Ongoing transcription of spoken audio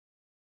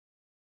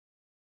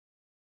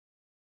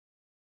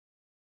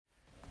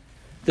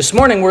This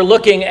morning we're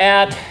looking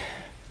at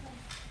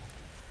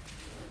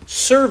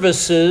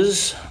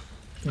services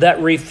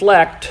that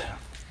reflect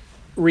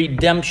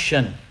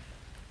redemption.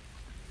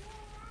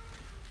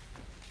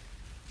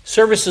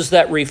 Services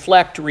that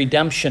reflect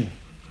redemption.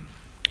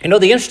 You know,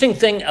 the interesting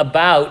thing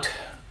about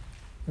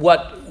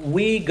what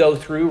we go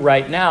through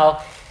right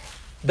now,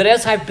 but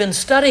as I've been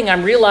studying,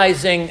 I'm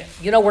realizing,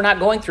 we're not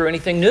going through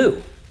anything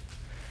new.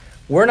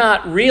 We're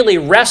not really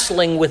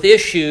wrestling with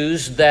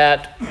issues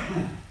that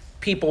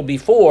people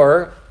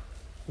before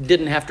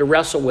didn't have to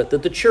wrestle with,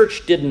 that the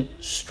church didn't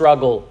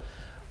struggle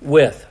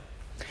with.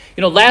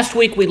 Last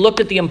week we looked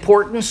at the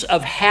importance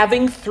of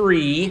having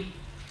three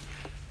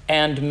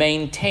and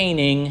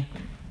maintaining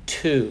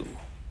two.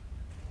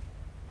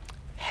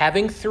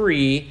 Having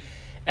three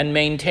and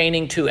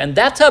maintaining two. And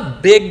that's a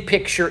big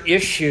picture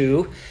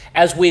issue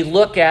as we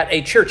look at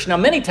a church. Now,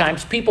 many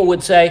times people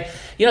would say,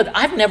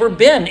 I've never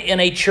been in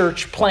a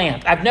church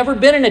plant. I've never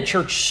been in a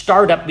church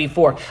startup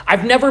before.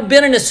 I've never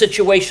been in a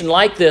situation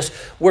like this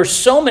where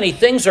so many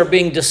things are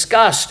being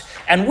discussed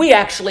and we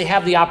actually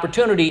have the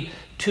opportunity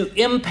to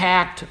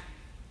impact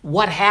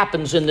what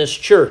happens in this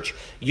church.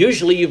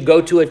 Usually you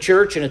go to a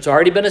church and it's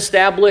already been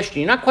established.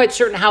 You're not quite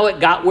certain how it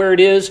got where it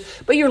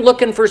is, but you're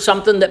looking for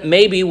something that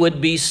maybe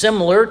would be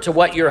similar to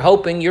what you're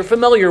hoping you're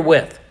familiar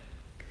with.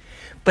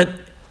 But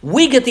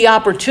we get the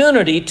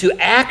opportunity to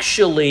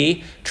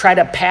actually try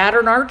to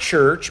pattern our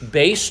church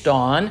based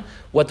on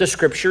what the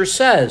Scripture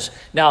says.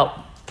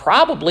 Now,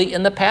 probably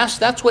in the past,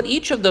 that's what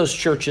each of those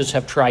churches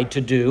have tried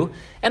to do.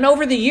 And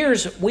over the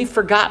years, we've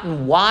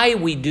forgotten why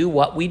we do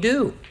what we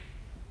do.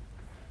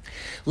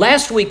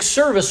 Last week's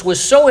service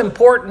was so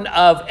important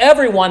of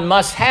everyone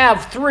must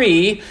have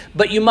three,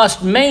 but you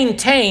must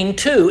maintain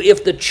two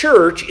if the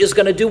church is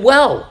going to do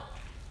well.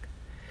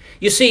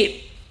 You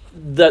see,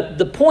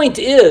 the point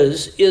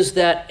is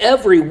that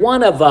every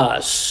one of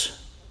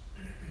us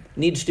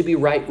needs to be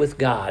right with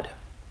God.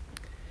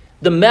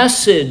 The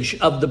message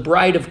of the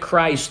bride of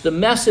Christ, the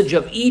message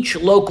of each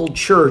local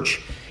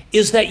church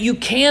is that you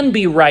can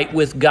be right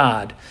with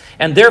God.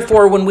 And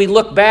therefore, when we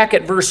look back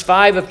at verse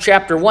 5 of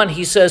chapter 1,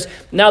 he says,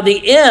 now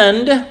the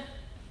end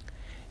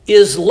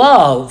is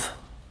love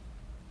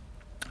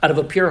out of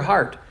a pure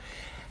heart.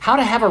 How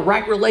to have a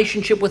right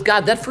relationship with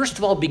God, that first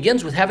of all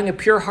begins with having a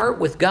pure heart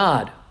with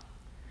God.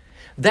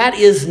 That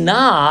is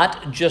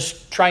not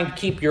just trying to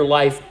keep your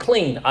life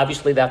clean.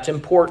 Obviously, that's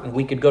important.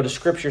 We could go to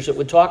scriptures that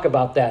would talk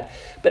about that.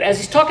 But as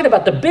he's talking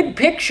about the big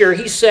picture,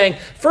 he's saying,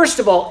 first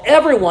of all,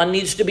 everyone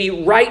needs to be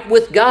right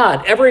with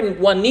God.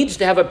 Everyone needs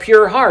to have a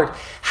pure heart.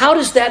 How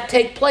does that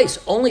take place?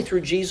 Only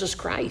through Jesus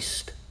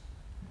Christ.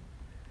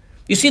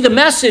 You see, the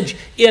message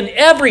in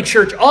every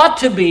church ought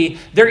to be,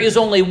 there is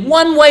only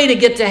one way to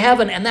get to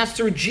heaven, and that's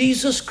through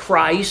Jesus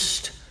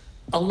Christ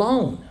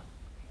alone.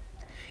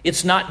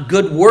 It's not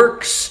good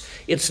works.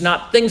 It's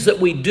not things that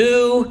we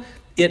do.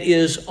 It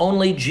is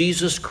only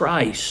Jesus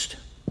Christ.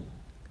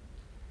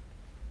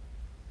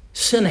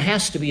 Sin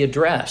has to be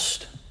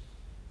addressed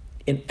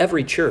in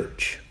every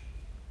church.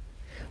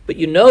 But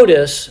you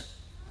notice,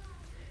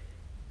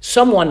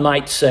 someone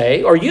might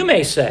say, or you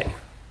may say,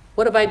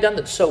 what have I done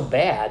that's so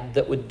bad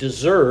that would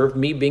deserve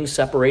me being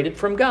separated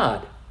from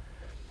God?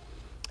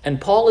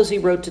 And Paul, as he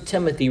wrote to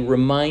Timothy,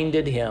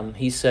 reminded him,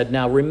 he said,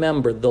 now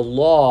remember, the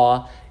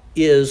law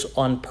is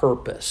on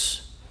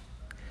purpose.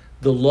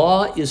 The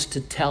law is to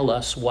tell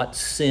us what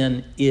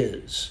sin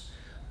is.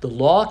 The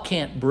law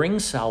can't bring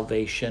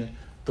salvation.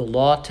 The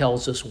law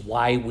tells us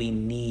why we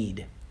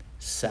need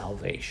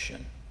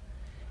salvation.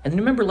 And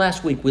remember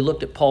last week we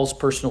looked at Paul's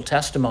personal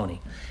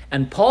testimony.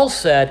 And Paul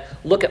said,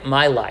 look at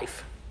my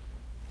life.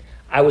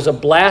 I was a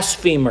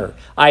blasphemer.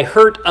 I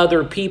hurt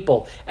other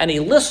people. And he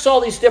lists all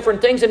these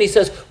different things and he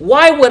says,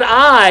 why would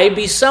I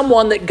be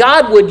someone that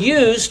God would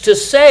use to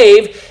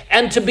save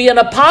and to be an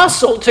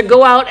apostle to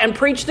go out and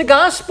preach the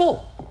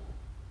gospel?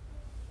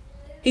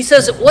 He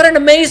says, what an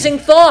amazing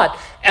thought.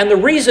 And the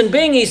reason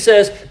being, he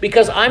says,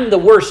 because I'm the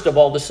worst of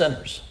all the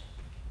sinners.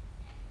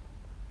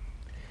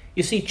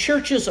 You see,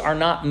 churches are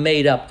not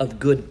made up of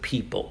good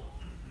people.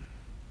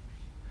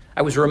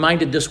 I was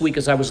reminded this week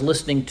as I was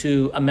listening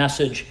to a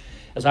message,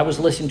 as I was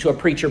listening to a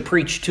preacher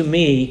preach to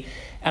me,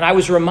 and I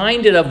was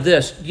reminded of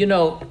this.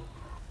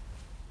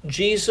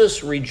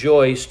 Jesus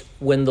rejoiced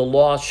when the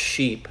lost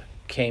sheep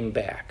came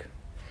back.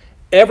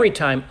 Every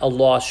time a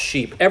lost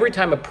sheep, every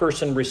time a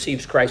person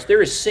receives Christ, there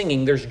is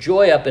singing, there's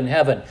joy up in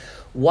heaven.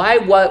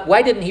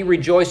 Why didn't he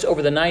rejoice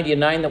over the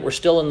 99 that were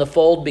still in the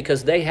fold?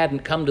 Because they hadn't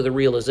come to the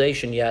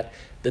realization yet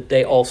that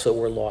they also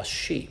were lost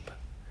sheep.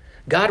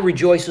 God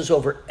rejoices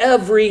over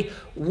every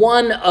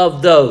one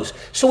of those.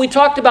 So we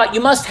talked about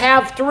you must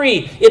have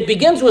three. It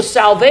begins with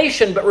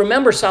salvation, but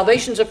remember,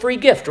 salvation's a free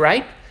gift,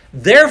 right?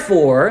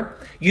 Therefore,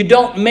 you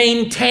don't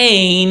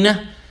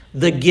maintain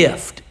the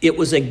gift. It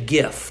was a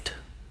gift.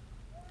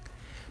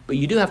 But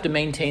you do have to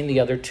maintain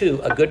the other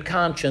two, a good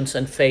conscience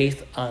and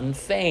faith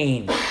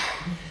unfeigned.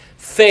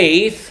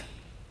 Faith,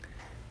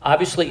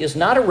 obviously, is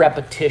not a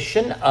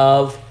repetition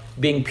of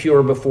being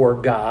pure before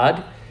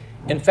God.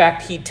 In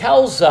fact, he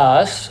tells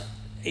us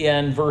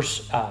in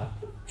verse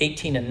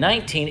 18 and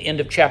 19, end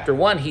of chapter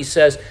 1, he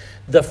says,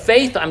 the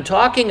faith I'm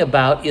talking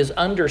about is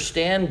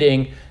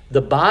understanding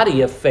the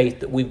body of faith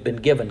that we've been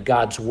given,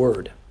 God's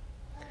Word.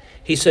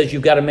 He says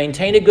you've got to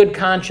maintain a good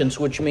conscience,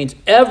 which means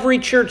every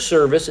church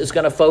service is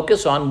going to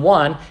focus on,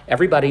 one,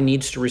 everybody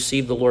needs to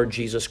receive the Lord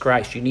Jesus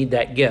Christ. You need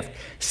that gift.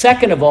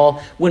 Second of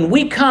all, when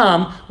we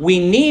come, we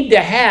need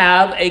to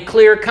have a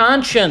clear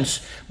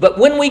conscience. But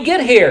when we get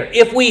here,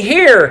 if we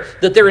hear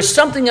that there is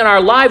something in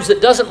our lives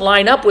that doesn't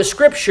line up with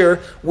Scripture,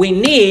 we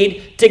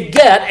need to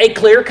get a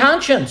clear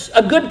conscience,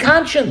 a good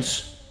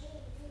conscience.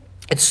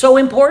 It's so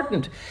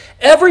important.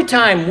 Every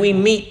time we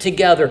meet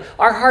together,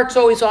 our hearts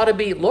always ought to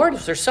be, Lord,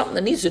 if there's something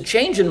that needs to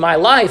change in my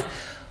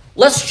life,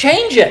 let's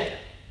change it.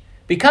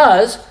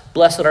 Because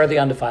blessed are the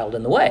undefiled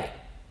in the way.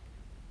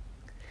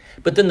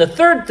 But then the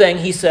third thing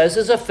he says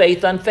is a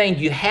faith unfeigned.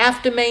 You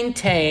have to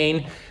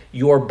maintain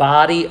your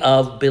body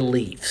of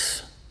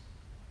beliefs.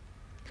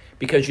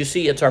 Because you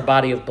see, it's our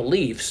body of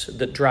beliefs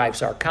that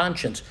drives our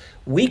conscience.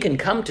 We can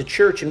come to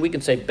church and we can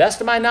say, best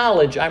of my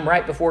knowledge, I'm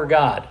right before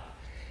God.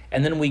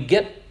 And then we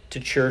get to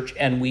church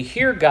and we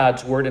hear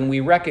God's word and we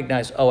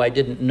recognize, oh, I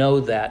didn't know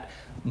that.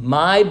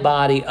 My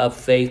body of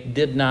faith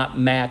did not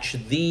match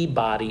the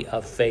body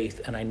of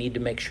faith, and I need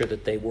to make sure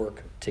that they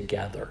work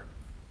together.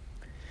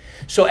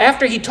 So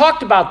after he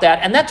talked about that,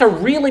 and that's a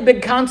really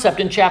big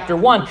concept in chapter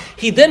 1,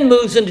 he then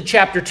moves into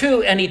chapter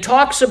 2 and he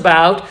talks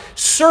about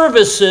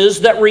services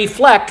that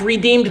reflect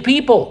redeemed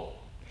people.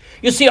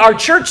 You see, our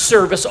church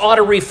service ought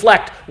to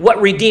reflect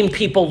what redeemed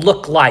people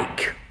look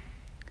like.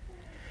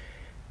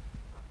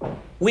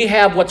 We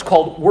have what's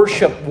called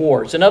worship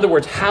wars. In other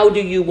words, how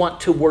do you want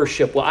to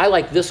worship? Well, I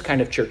like this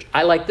kind of church.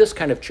 I like this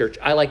kind of church.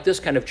 I like this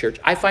kind of church.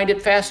 I find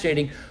it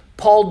fascinating.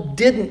 Paul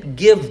didn't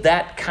give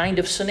that kind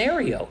of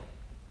scenario.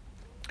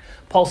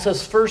 Paul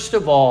says, first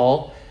of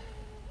all,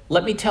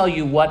 let me tell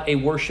you what a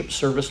worship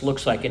service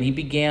looks like. And he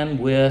began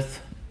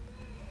with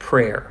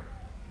prayer.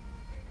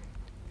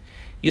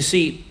 You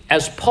see,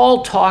 as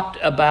Paul talked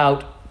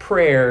about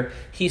prayer,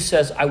 he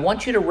says, I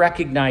want you to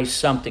recognize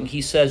something.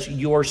 He says,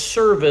 your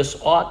service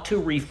ought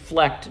to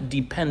reflect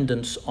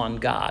dependence on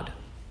God.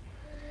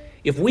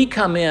 If we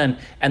come in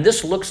and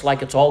this looks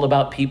like it's all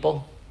about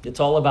people, it's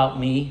all about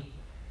me,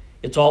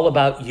 it's all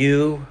about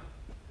you,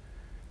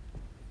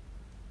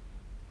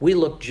 we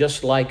look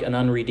just like an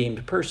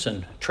unredeemed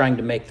person trying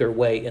to make their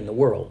way in the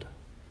world.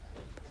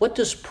 What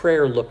does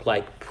prayer look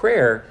like?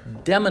 Prayer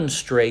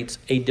demonstrates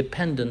a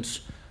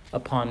dependence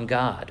upon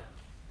God.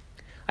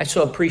 I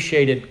so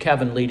appreciated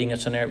Kevin leading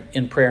us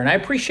in prayer, and I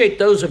appreciate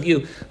those of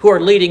you who are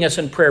leading us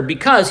in prayer,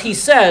 because he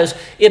says,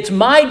 it's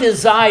my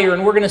desire,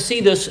 and we're going to see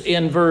this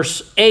in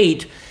verse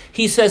 8,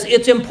 he says,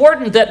 it's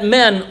important that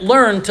men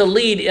learn to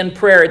lead in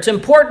prayer. It's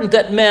important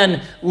that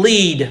men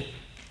lead.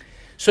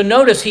 So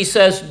notice he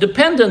says,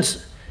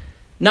 dependence,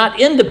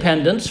 not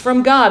independence,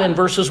 from God in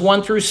verses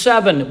 1 through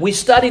 7. We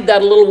studied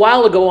that a little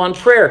while ago on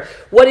prayer.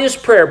 What is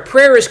prayer?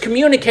 Prayer is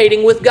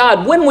communicating with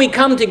God. When we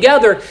come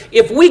together,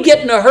 if we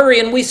get in a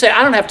hurry and we say,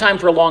 I don't have time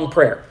for a long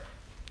prayer.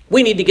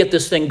 We need to get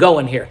this thing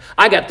going here.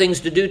 I got things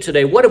to do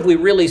today. What have we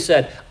really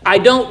said? I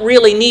don't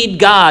really need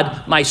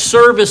God. My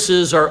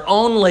services are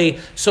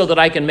only so that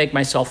I can make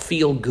myself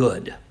feel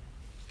good.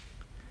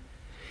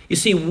 You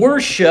see,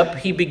 worship,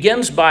 he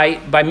begins by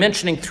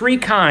mentioning three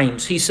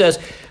kinds. He says,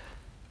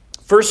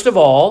 first of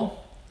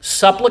all,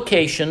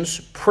 supplications,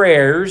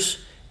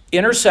 prayers,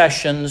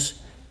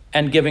 intercessions,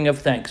 and giving of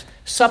thanks.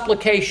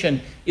 Supplication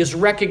is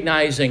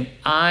recognizing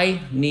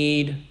I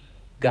need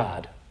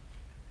God.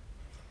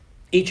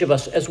 Each of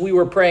us, as we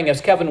were praying,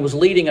 as Kevin was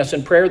leading us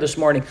in prayer this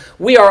morning,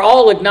 we are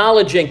all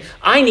acknowledging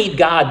I need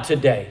God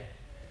today.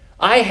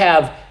 I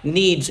have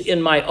needs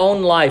in my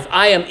own life.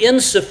 I am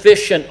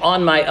insufficient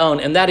on my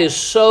own, and that is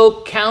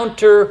so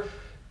counter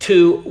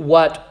to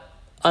what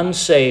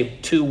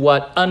unsaved, to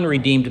what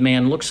unredeemed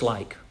man looks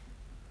like.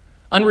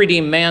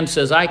 Unredeemed man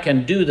says, I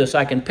can do this,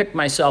 I can pick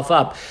myself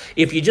up.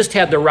 If you just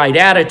have the right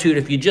attitude,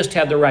 if you just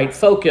have the right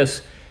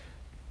focus,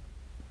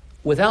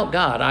 without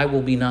God, I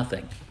will be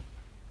nothing.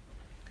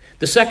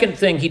 The second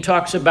thing, he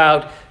talks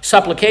about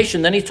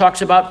supplication, then he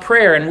talks about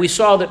prayer, and we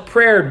saw that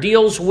prayer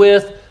deals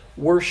with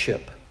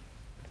worship.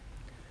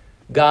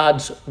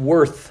 God's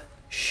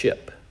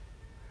worthship.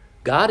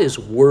 God is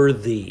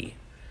worthy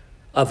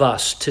of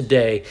us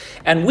today.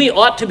 And we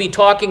ought to be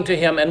talking to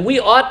him, and we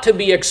ought to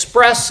be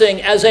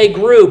expressing as a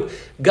group,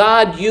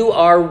 God, you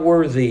are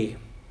worthy.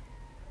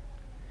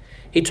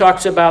 He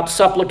talks about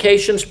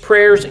supplications,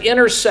 prayers,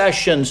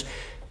 intercessions.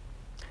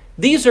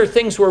 These are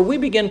things where we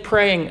begin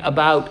praying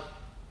about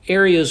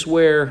areas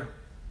where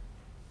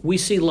we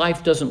see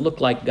life doesn't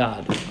look like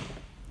God.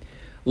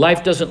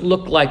 Life doesn't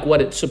look like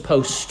what it's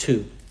supposed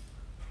to.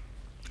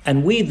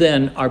 And we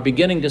then are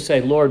beginning to say,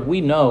 Lord,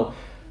 we know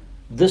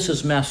this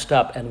is messed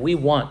up, and we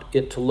want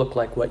it to look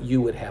like what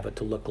you would have it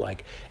to look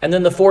like. And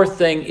then the fourth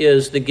thing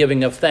is the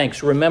giving of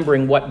thanks,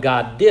 remembering what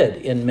God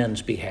did in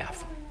men's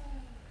behalf.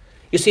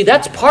 You see,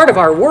 that's part of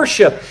our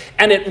worship,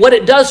 and what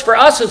it does for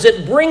us is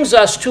it brings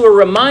us to a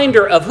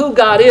reminder of who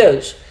God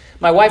is.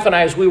 My wife and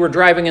I, as we were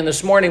driving in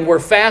this morning, were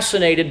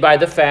fascinated by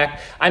the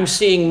fact I'm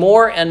seeing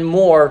more and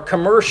more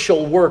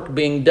commercial work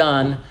being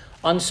done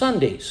on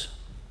Sundays.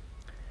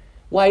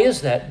 Why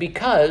is that?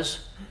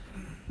 Because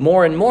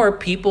more and more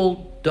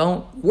people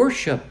don't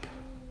worship.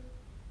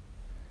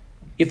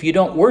 If you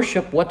don't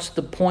worship, what's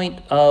the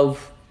point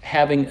of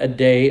having a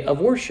day of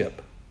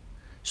worship?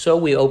 So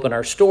we open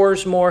our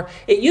stores more.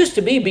 It used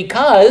to be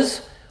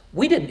because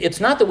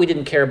it's not that we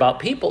didn't care about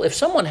people. If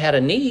someone had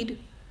a need,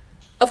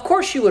 of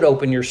course you would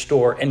open your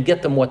store and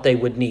get them what they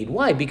would need.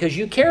 Why? Because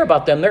you care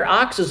about them. They're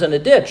oxes in a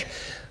ditch.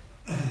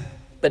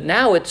 But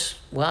now it's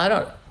not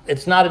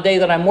a day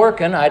that I'm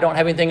working. I don't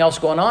have anything else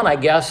going on. I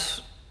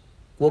guess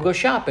we'll go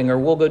shopping or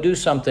we'll go do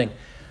something.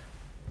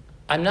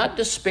 I'm not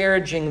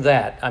disparaging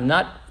that. I'm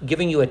not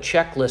giving you a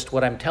checklist.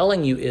 What I'm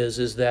telling you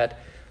is that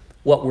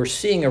what we're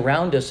seeing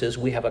around us is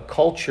we have a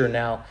culture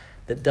now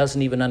that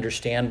doesn't even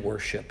understand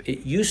worship. It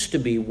used to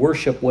be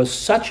worship was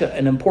such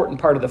an important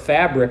part of the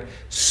fabric.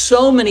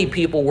 So many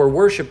people were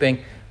worshiping.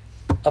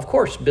 Of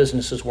course,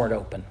 businesses weren't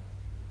open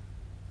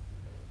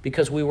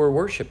because we were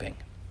worshiping.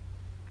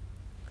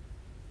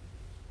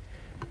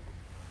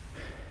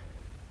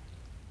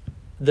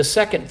 The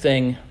second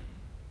thing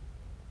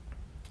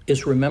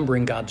is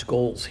remembering God's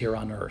goals here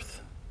on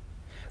earth.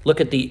 Look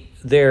at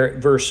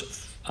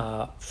verse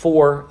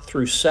 4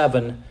 through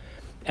 7,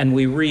 and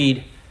we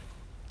read,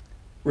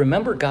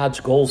 remember God's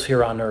goals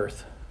here on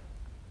earth.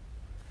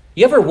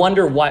 You ever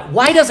wonder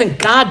why doesn't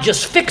God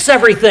just fix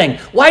everything?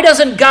 Why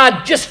doesn't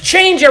God just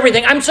change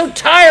everything? I'm so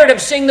tired of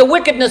seeing the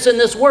wickedness in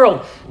this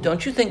world.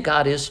 Don't you think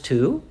God is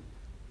too?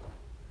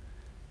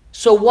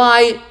 So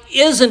why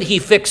isn't he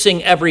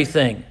fixing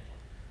everything?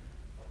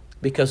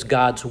 Because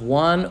God's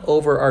one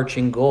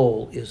overarching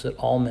goal is that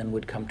all men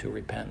would come to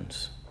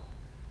repentance.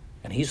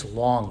 And he's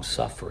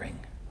long-suffering.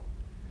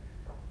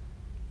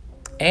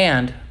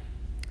 And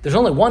there's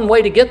only one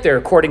way to get there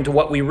according to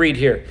what we read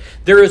here.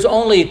 There is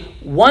only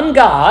one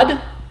God.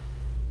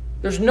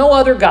 There's no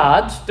other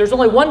gods. There's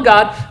only one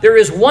God. There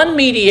is one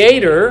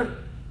mediator,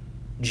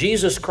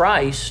 Jesus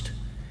Christ,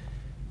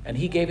 and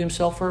he gave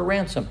himself for a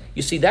ransom.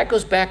 You see, that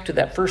goes back to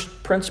that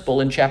first principle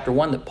in chapter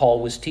 1 that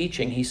Paul was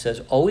teaching. He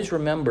says, always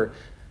remember,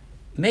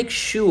 make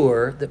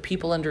sure that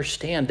people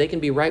understand they can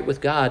be right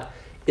with God.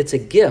 It's a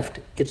gift.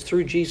 It's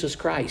through Jesus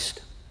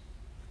Christ.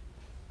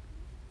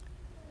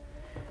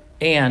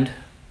 And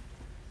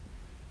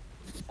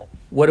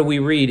what do we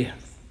read?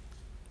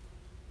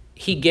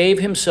 He gave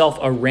himself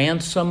a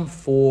ransom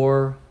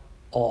for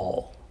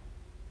all.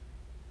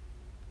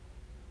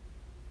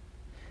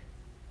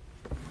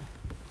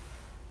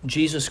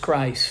 Jesus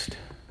Christ,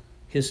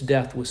 his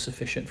death was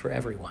sufficient for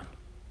everyone.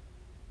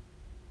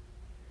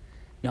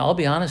 Now, I'll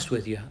be honest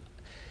with you.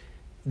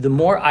 The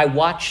more I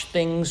watch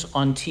things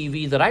on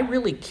TV that I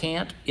really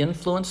can't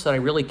influence, that I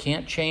really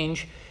can't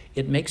change,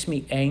 it makes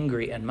me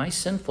angry. And my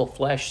sinful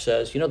flesh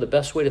says, the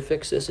best way to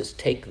fix this is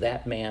take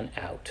that man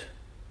out.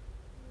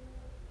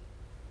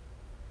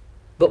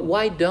 But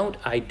why don't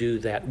I do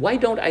that? Why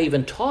don't I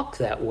even talk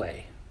that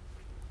way?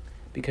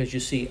 Because you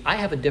see, I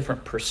have a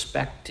different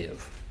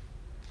perspective.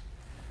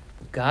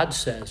 God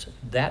says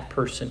that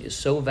person is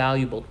so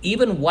valuable,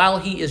 even while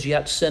he is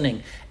yet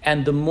sinning.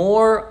 And the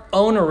more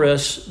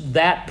onerous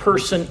that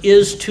person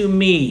is to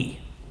me,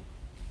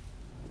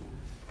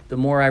 the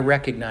more I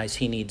recognize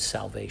he needs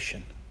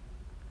salvation.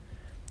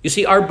 You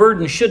see, our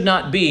burden should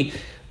not be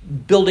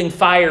building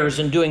fires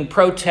and doing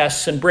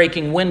protests and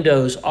breaking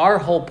windows. Our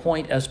whole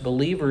point as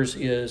believers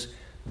is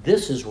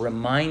this is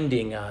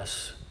reminding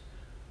us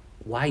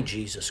why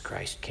Jesus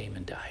Christ came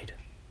and died.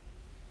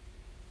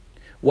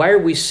 Why are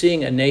we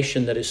seeing a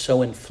nation that is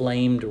so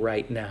inflamed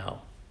right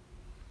now?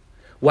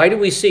 Why do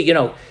we see,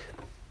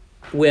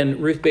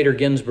 when Ruth Bader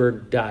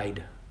Ginsburg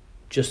died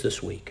just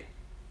this week,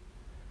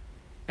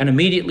 and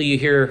immediately you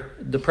hear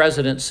the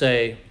president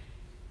say,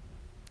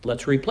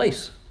 let's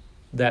replace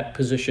that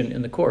position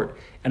in the court.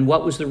 And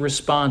what was the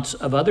response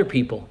of other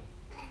people?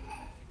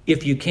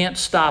 If you can't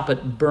stop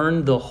it,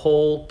 burn the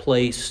whole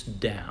place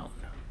down.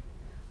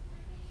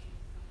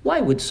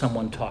 Why would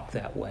someone talk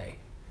that way?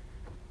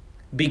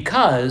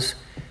 Because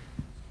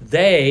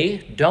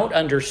they don't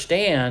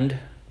understand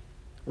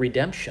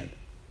redemption.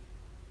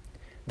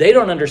 They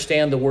don't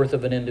understand the worth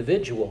of an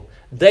individual.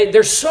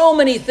 There's so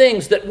many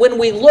things that when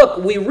we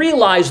look, we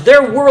realize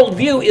their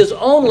worldview is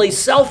only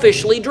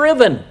selfishly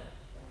driven.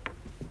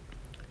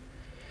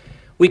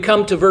 We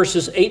come to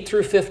verses 8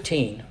 through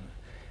 15,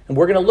 and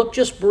we're going to look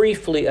just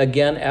briefly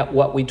again at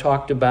what we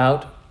talked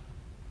about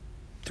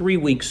 3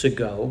 weeks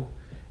ago.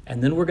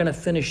 And then we're going to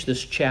finish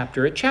this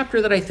chapter, a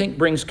chapter that I think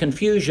brings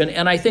confusion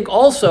and I think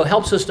also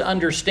helps us to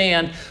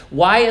understand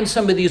why in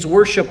some of these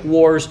worship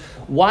wars,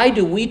 why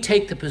do we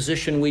take the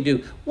position we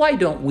do? Why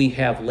don't we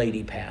have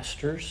lady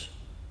pastors?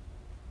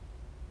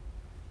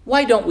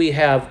 Why don't we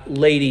have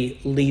lady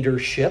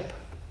leadership?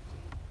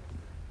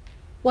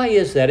 Why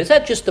is that? Is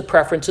that just the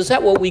preference? Is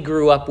that what we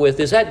grew up with?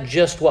 Is that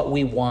just what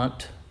we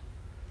want?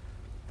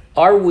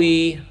 Are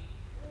we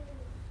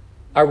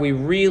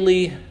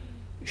really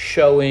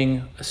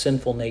showing a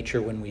sinful nature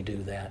when we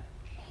do that?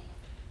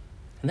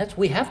 And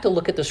we have to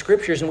look at the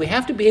scriptures, and we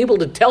have to be able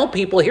to tell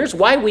people, here's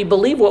why we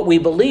believe what we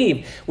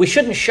believe. We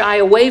shouldn't shy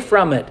away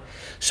from it.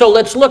 So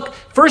let's look,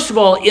 first of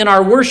all, in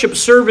our worship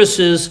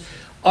services,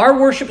 a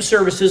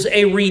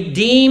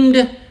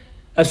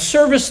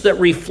service that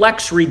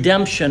reflects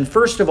redemption,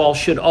 first of all,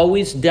 should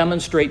always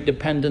demonstrate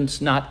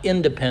dependence, not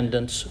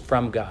independence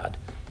from God,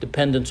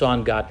 dependence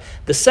on God.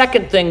 The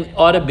second thing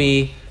ought to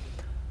be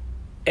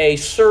a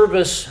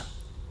service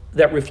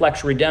that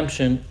reflects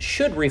redemption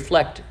should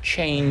reflect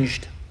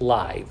changed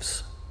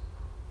lives,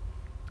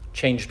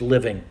 changed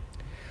living.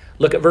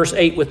 Look at verse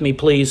 8 with me,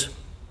 please.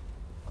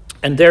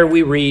 And there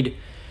we read,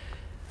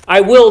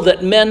 I will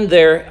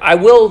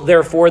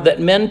therefore that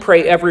men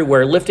pray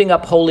everywhere, lifting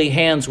up holy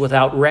hands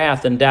without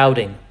wrath and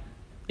doubting.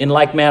 In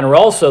like manner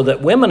also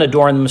that women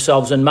adorn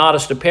themselves in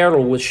modest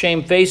apparel with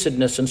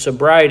shamefacedness and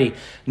sobriety,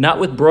 not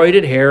with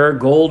broided hair, or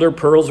gold or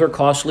pearls or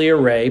costly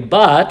array,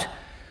 but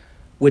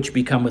which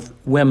become with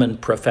women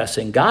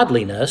professing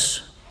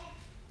godliness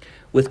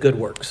with good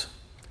works.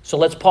 So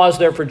let's pause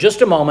there for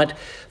just a moment.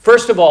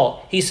 First of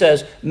all, he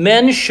says,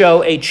 men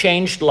show a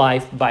changed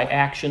life by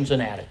actions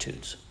and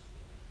attitudes.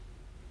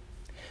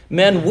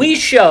 Men, we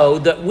show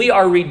that we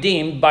are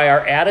redeemed by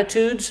our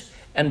attitudes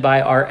and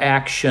by our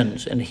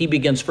actions. And he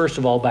begins, first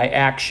of all, by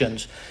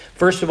actions.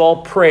 First of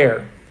all,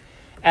 prayer.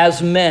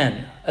 As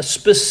men,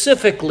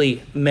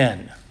 specifically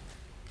men,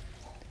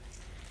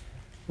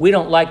 we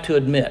don't like to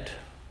admit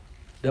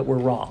that we're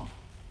wrong.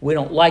 We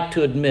don't like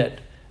to admit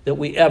that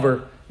we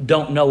ever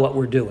don't know what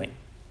we're doing.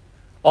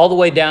 All the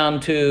way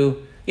down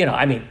to,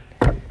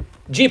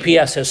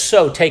 GPS has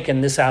so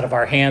taken this out of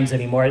our hands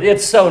anymore.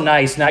 It's so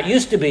nice. Now, it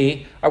used to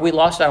be, are we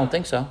lost? I don't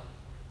think so.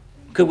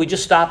 Could we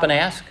just stop and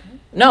ask?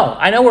 No,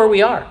 I know where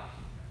we are.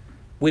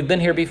 We've been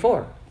here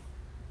before.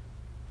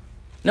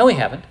 No, we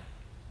haven't.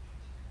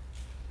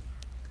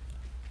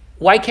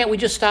 Why can't we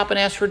just stop and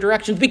ask for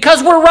directions?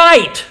 Because we're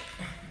right.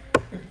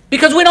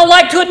 Because we don't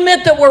like to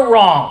admit that we're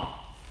wrong.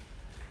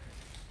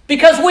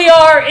 Because we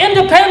are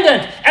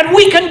independent and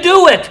we can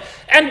do it.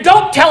 And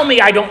don't tell me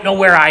I don't know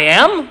where I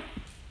am.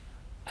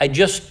 I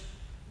just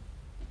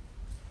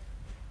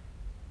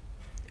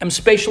am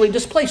spatially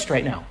displaced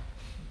right now.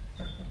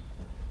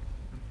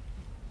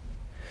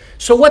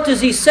 So what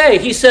does he say?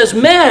 He says,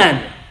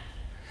 men,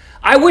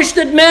 I wish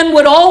that men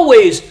would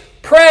always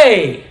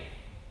pray.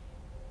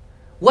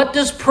 What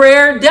does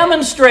prayer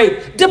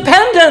demonstrate?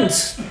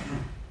 Dependence.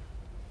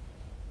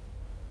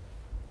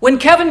 When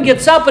Kevin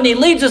gets up and he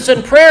leads us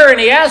in prayer and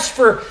he asks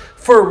for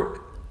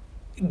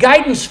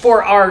guidance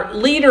for our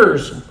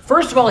leaders,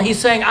 first of all, he's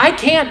saying, I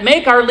can't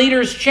make our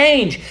leaders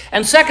change.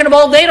 And second of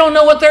all, they don't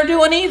know what they're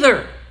doing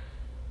either.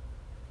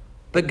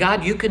 But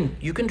God, you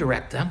can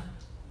direct them.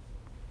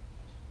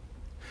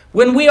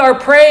 When we are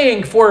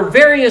praying for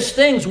various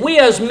things, we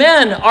as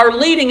men are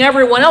leading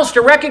everyone else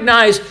to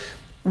recognize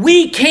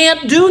we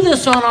can't do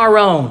this on our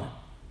own.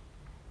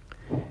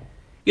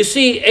 You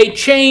see, a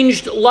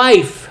changed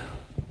life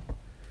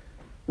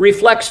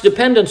reflects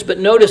dependence, but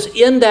notice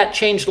in that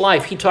changed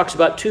life, he talks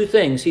about two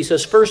things. He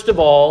says, first of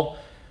all,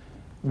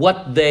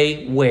 what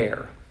they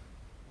wear.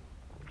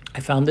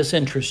 I found this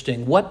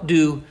interesting. What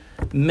do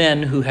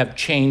men who have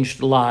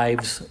changed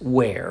lives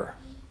wear?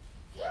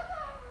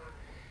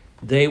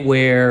 They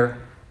wear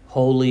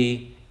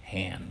holy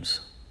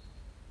hands.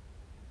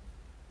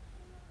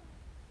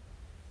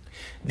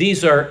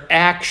 These are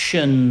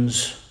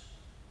actions.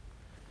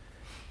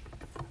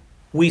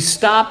 We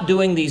stop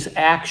doing these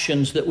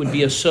actions that would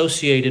be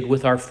associated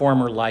with our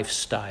former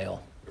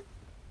lifestyle.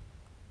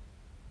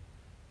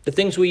 The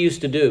things we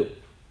used to do.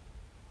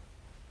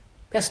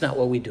 That's not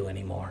what we do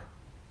anymore.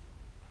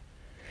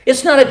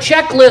 It's not a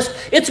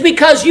checklist. It's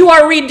because you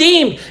are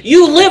redeemed.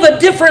 You live a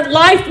different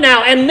life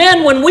now. And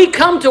men, when we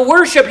come to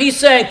worship, he's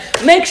saying,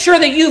 make sure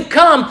that you've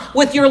come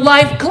with your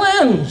life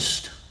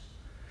cleansed.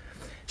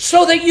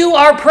 So that you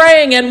are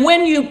praying, and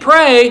when you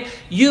pray,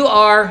 you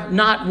are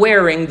not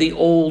wearing the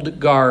old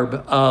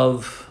garb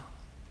of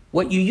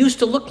what you used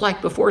to look like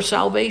before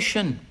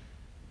salvation.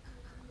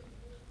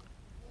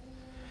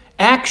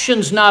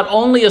 Actions not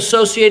only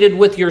associated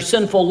with your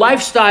sinful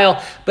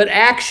lifestyle, but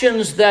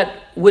actions that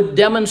would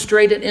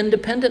demonstrate an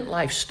independent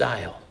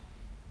lifestyle.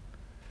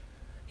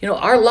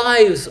 Our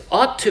lives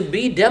ought to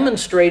be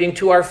demonstrating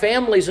to our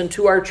families and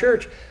to our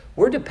church,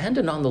 we're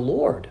dependent on the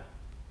Lord.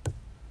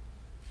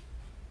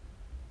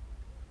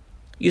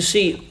 You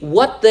see,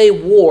 what they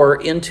wore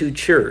into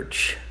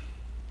church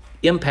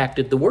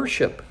impacted the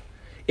worship,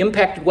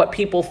 impacted what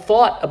people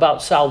thought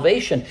about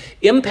salvation,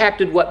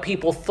 impacted what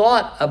people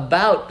thought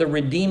about the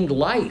redeemed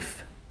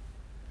life.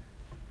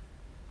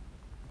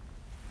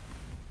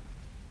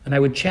 And I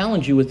would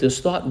challenge you with this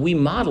thought, we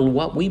model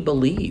what we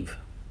believe.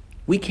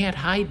 We can't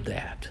hide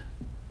that.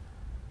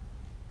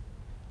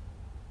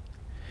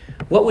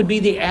 What would be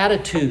the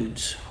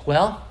attitudes?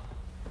 Well,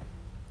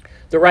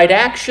 the right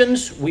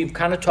actions we've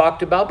kind of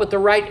talked about, but the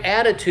right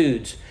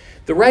attitudes.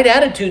 The right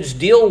attitudes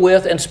deal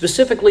with, and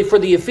specifically for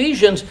the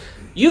Ephesians,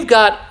 you've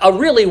got a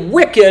really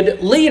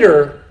wicked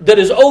leader that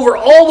is over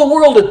all the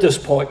world at this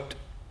point.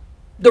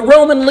 The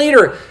Roman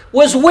leader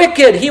was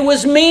wicked. He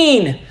was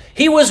mean.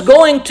 He was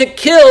going to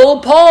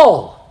kill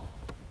Paul.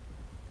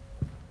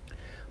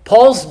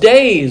 Paul's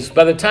days,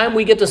 by the time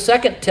we get to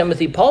 2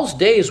 Timothy, Paul's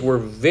days were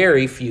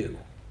very few.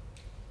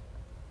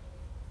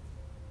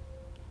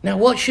 Now,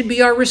 what should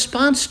be our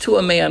response to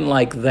a man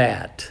like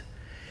that?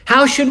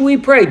 How should we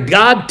pray?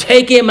 God,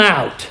 take him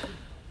out.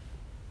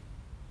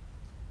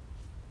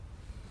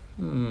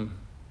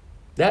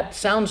 That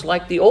sounds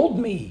like the old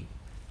me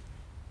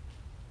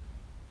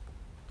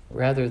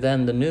rather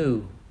than the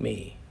new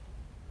me.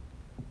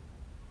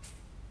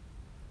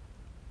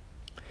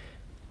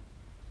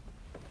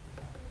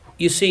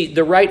 You see,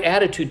 the right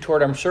attitude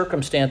toward our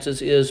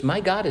circumstances is,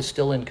 my God is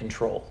still in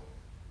control.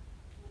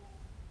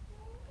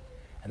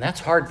 And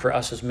that's hard for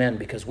us as men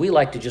because we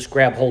like to just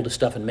grab hold of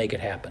stuff and make it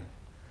happen.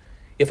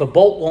 If a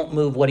bolt won't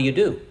move, what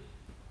do?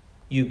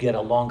 You get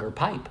a longer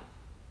pipe,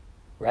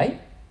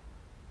 right?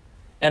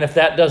 And if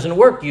that doesn't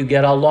work, you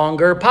get a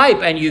longer pipe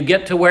and you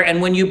get to where,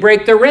 and when you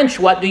break the wrench,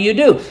 what do?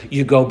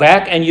 You go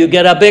back and you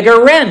get a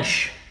bigger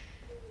wrench.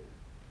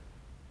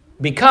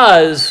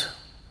 Because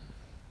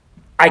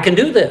I can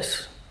do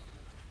this.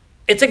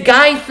 It's a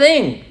guy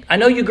thing. I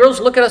know you girls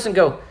look at us and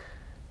go,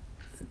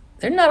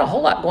 there's not a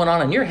whole lot going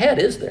on in your head,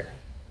 is there?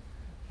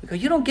 We go,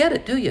 you don't get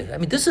it, do you? I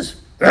mean, this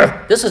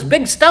is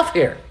big stuff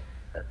here.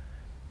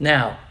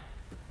 Now,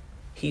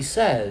 he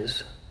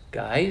says,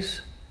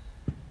 guys,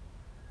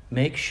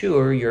 make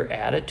sure your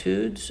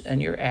attitudes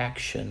and your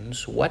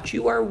actions, what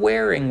you are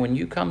wearing when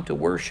you come to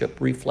worship,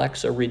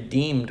 reflects a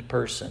redeemed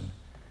person,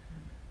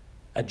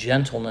 a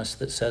gentleness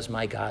that says,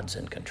 my God's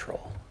in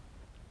control.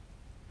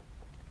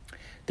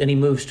 Then he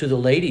moves to the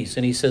ladies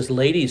and he says,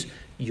 ladies,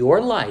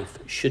 your life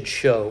should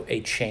show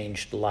a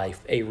changed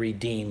life, a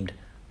redeemed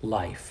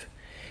life.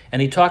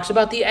 And he talks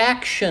about the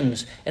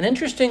actions. And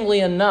interestingly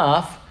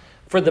enough,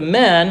 for the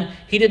men,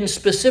 he didn't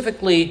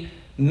specifically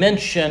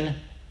mention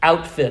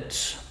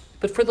outfits.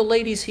 But for the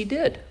ladies, he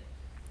did.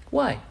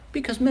 Why?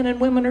 Because men and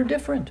women are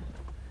different.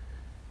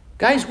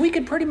 Guys, we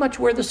could pretty much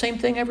wear the same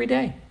thing every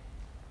day.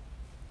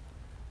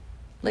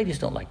 Ladies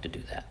don't like to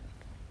do that.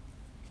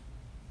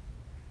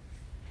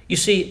 You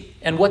see,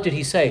 and what did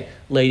he say?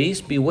 Ladies,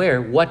 beware,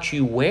 what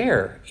you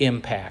wear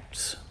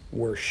impacts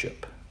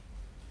worship.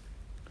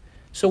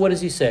 So what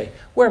does he say?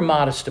 Wear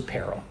modest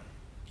apparel.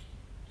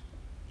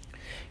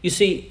 You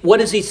see, what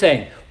is he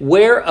saying?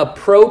 Wear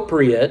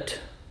appropriate.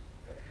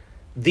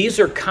 These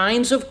are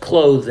kinds of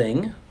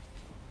clothing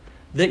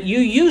that you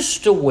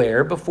used to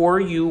wear before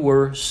you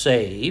were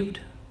saved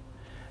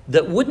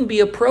that wouldn't be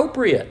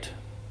appropriate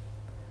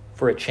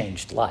for a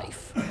changed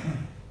life.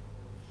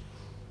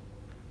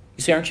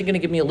 You say, aren't you going to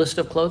give me a list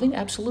of clothing?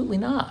 Absolutely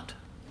not.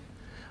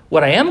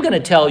 What I am going to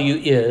tell you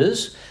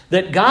is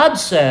that God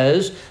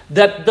says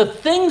that the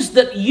things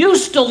that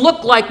used to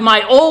look like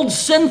my old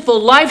sinful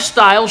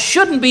lifestyle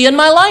shouldn't be in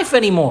my life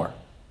anymore.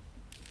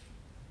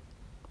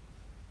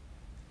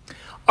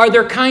 Are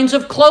there kinds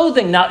of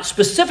clothing? Now,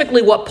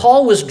 specifically what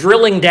Paul was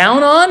drilling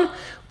down on,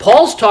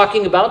 Paul's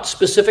talking about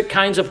specific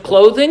kinds of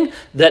clothing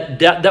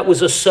that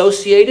was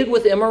associated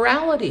with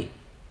immorality.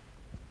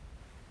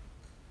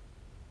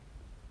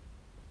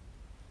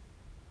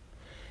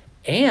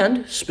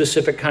 And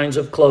specific kinds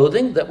of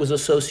clothing that was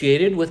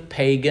associated with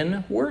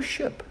pagan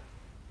worship.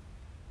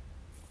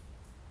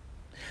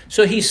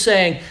 So he's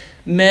saying,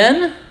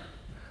 men,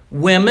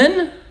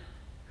 women,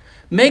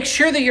 make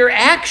sure that your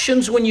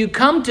actions when you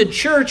come to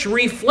church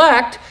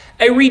reflect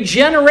a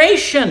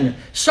regeneration,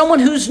 someone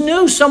who's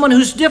new, someone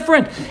who's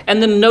different.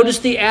 And then notice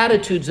the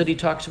attitudes that he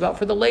talks about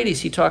for the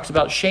ladies. He talks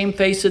about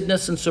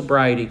shamefacedness and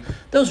sobriety.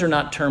 Those are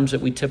not terms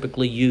that we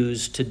typically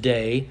use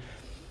today.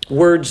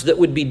 Words that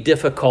would be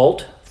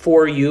difficult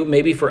for you,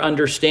 maybe for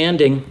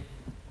understanding.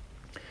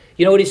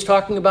 You know what he's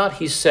talking about?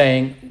 He's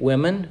saying,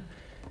 women,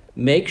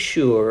 make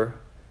sure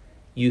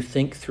you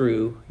think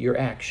through your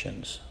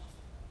actions,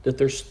 that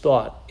there's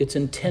thought, it's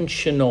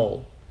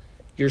intentional,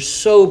 you're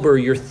sober,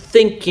 you're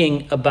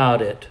thinking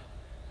about it.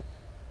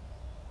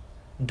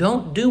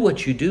 Don't do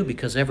what you do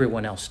because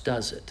everyone else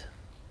does it.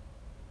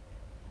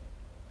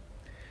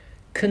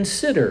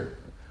 Consider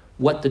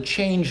what the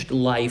changed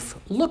life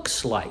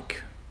looks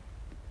like,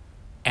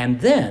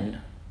 and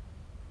then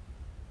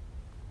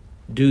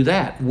do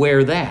that,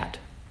 wear that.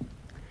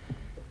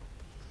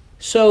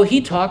 So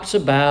he talks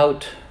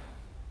about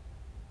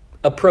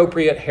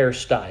appropriate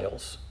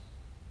hairstyles.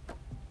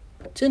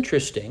 It's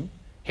interesting.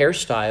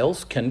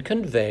 Hairstyles can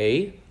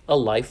convey a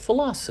life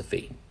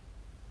philosophy.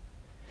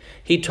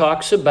 He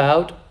talks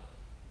about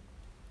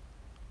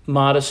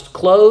modest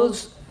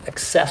clothes,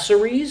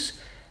 accessories,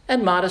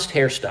 and modest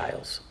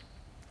hairstyles.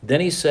 Then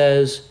he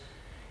says,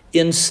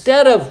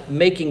 instead of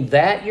making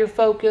that your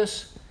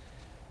focus,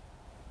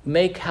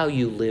 make how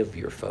you live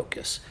your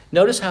focus.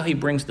 Notice how he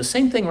brings the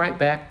same thing right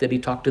back that he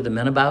talked to the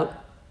men about.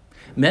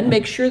 Men,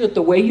 make sure that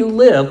the way you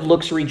live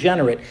looks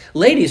regenerate.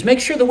 Ladies, make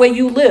sure the way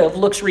you live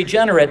looks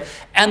regenerate.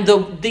 And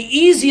the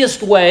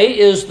easiest way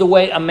is the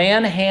way a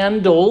man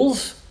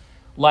handles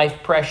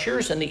life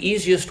pressures, and the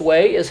easiest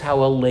way is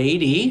how a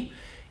lady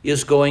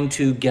is going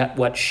to get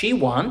what she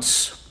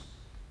wants.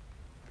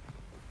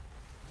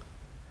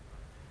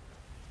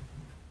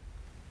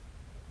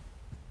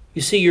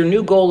 You see, your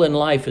new goal in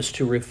life is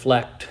to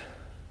reflect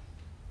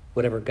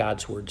whatever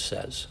God's word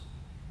says.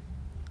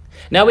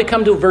 Now we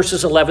come to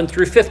verses 11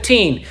 through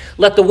 15.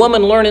 Let the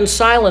woman learn in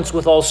silence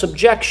with all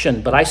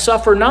subjection. But I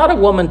suffer not a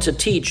woman to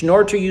teach,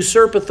 nor to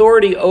usurp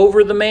authority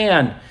over the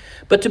man,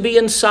 but to be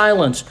in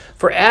silence.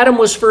 For Adam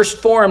was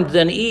first formed,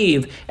 then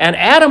Eve. And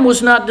Adam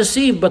was not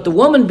deceived, but the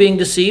woman being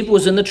deceived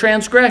was in the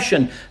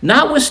transgression.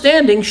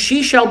 Notwithstanding,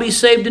 she shall be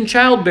saved in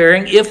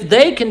childbearing, if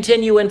they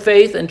continue in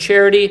faith and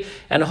charity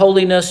and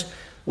holiness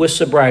with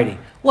sobriety.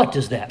 What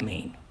does that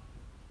mean?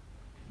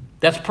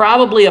 That's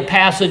probably a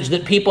passage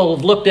that people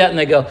have looked at and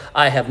they go,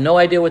 I have no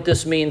idea what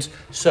this means,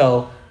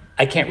 so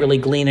I can't really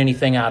glean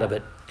anything out of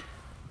it.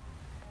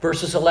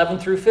 Verses 11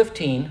 through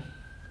 15,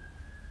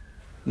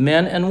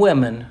 men and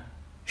women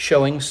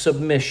showing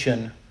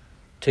submission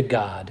to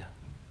God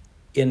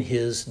in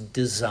his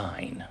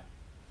design.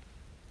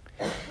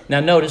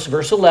 Now notice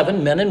verse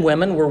 11, men and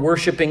women were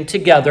worshiping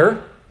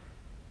together.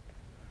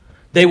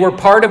 They were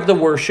part of the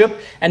worship.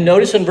 And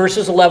notice in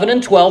verses 11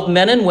 and 12,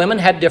 men and women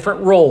had different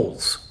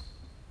roles.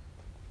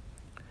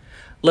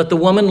 Let the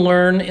woman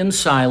learn in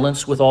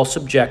silence with all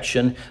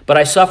subjection. But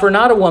I suffer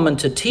not a woman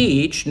to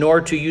teach, nor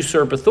to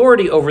usurp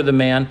authority over the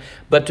man,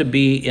 but to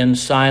be in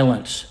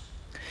silence.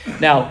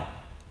 Now,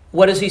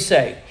 what does he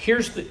say?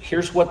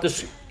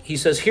 He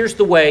says, here's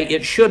the way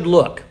it should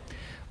look.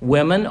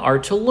 Women are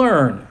to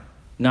learn,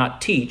 not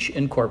teach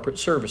in corporate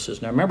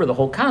services. Now remember, the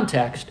whole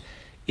context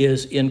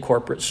is in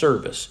corporate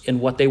service, in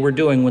what they were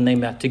doing when they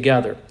met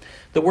together.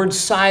 The word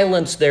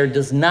silence there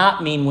does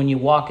not mean when you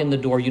walk in the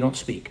door you don't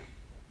speak.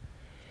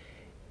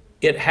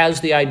 It has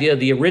the idea,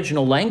 the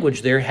original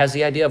language there has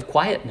the idea of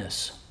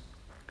quietness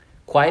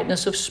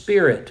of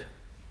spirit.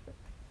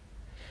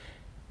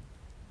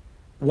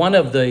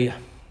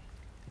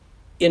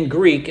 In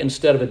Greek,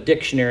 instead of a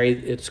dictionary,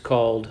 it's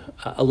called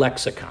a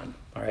lexicon.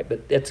 All right,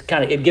 but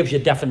it gives you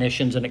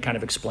definitions and it kind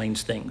of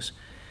explains things.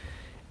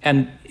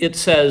 And it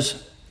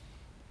says,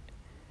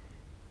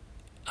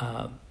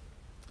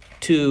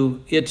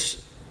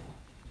 it's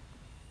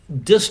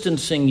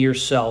distancing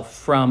yourself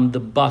from the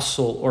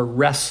bustle or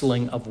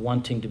wrestling of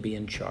wanting to be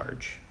in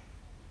charge.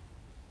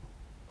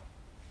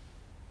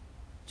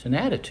 It's an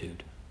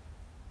attitude.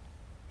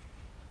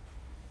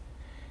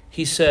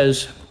 He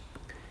says,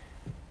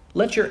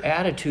 let your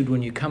attitude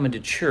when you come into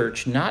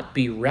church not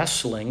be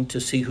wrestling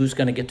to see who's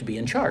going to get to be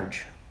in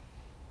charge.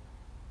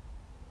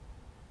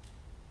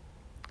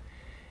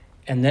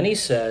 And then he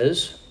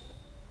says,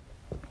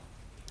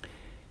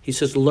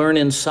 learn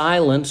in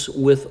silence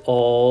with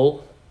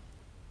all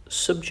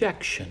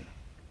subjection.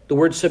 The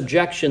word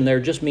subjection there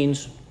just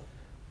means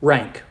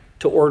rank,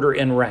 to order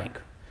in rank.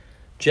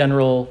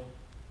 General,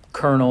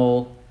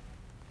 colonel,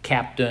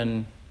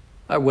 captain,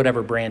 or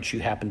whatever branch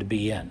you happen to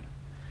be in.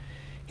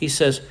 He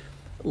says,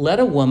 let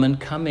a woman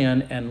come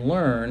in and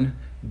learn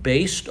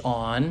based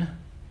on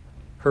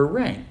her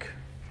rank.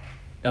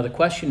 Now the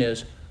question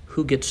is,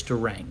 who gets to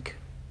rank,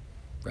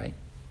 right?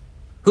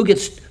 Who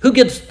gives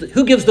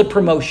the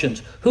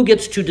promotions? Who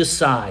gets to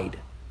decide?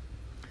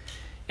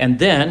 And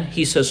then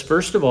he says,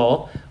 first of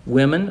all,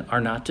 women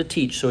are not to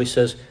teach. So he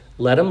says,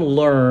 let them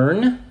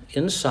learn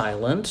in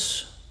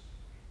silence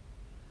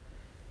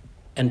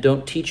and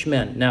don't teach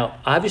men. Now,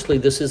 obviously,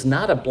 this is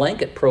not a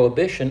blanket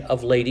prohibition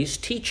of ladies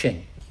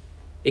teaching.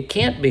 It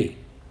can't be.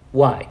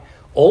 Why?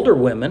 Older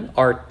women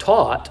are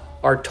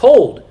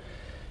told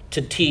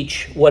to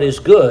teach what is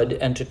good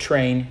and to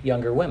train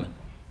younger women.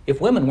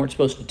 If women weren't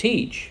supposed to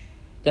teach,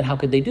 then how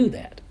could they do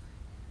that?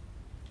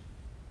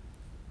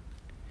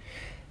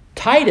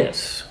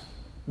 Titus,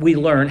 we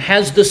learn,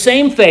 has the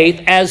same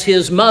faith as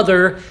his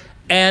mother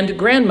and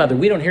grandmother.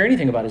 We don't hear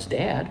anything about his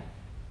dad.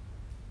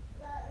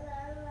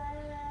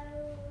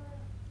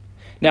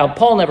 Now,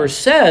 Paul never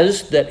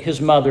says that his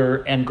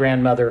mother and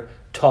grandmother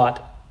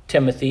taught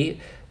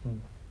Timothy,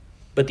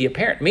 but the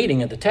apparent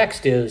meaning of the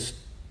text is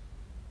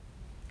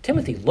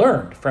Timothy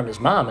learned from his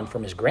mom and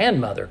from his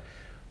grandmother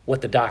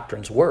what the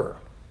doctrines were.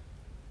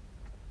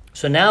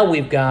 So now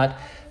we've got,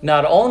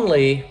 not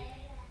only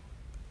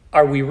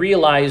are we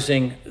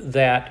realizing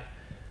that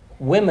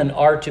women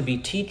are to be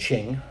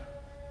teaching,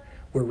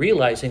 we're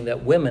realizing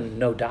that women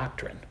know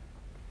doctrine.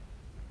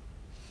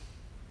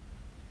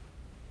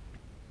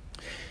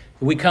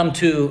 We come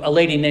to a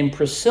lady named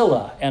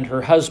Priscilla and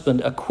her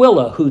husband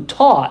Aquila, who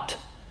taught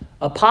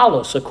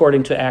Apollos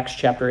according to Acts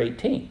chapter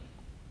 18.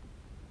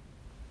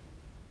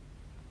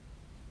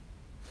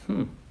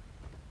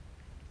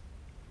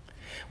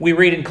 We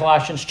read in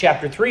Colossians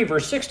chapter 3,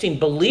 verse 16,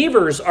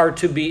 believers are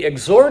to be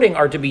exhorting,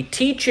 are to be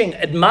teaching,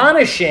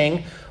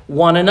 admonishing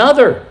one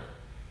another.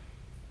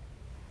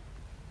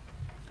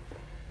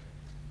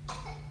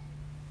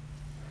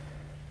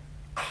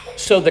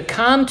 So the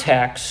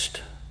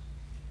context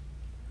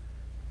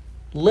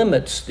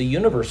limits the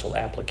universal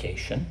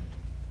application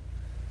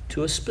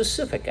to a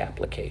specific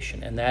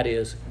application, and that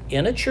is,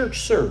 in a church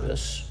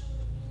service,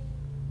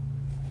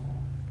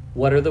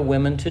 what are the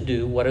women to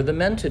do? What are the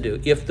men to do?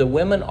 If the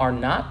women are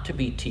not to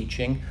be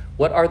teaching,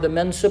 what are the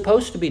men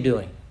supposed to be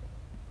doing?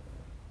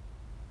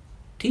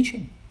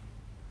 Teaching.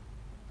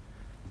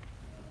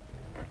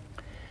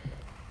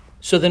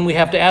 So then we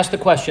have to ask the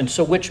question,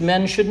 so which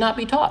men should not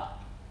be taught?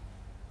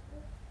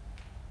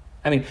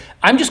 I mean,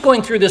 I'm just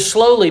going through this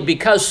slowly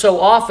because so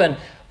often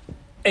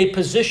a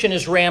position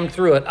is rammed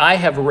through it. I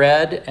have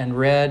read and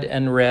read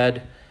and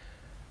read.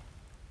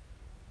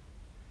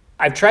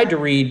 I've tried to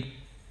read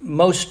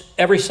most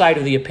every side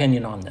of the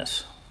opinion on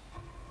this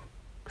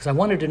because I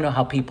wanted to know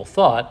how people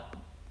thought,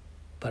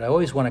 but I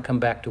always want to come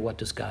back to what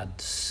does God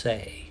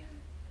say.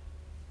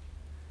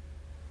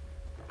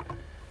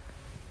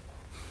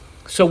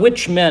 So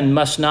which men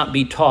must not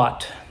be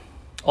taught?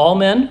 All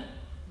men,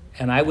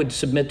 and I would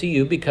submit to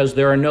you because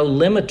there are no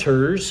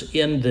limiters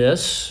in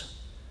this,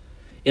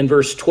 in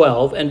verse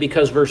 12, and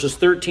because verses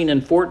 13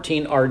 and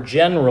 14 are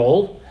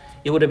general,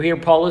 it would appear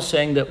Paul is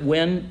saying that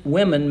when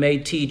women may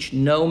teach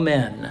no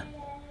men,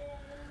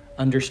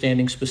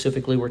 understanding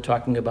specifically we're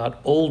talking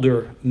about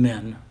older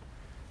men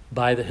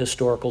by the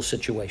historical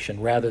situation,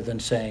 rather than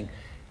saying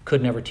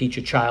could never teach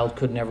a child,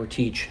 could never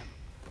teach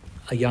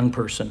a young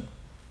person.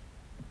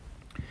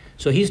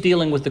 So he's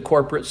dealing with the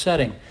corporate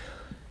setting.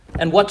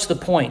 And what's the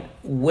point?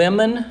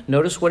 Women,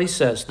 notice what he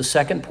says, the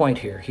second point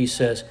here. He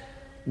says,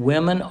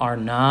 women are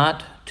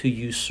not to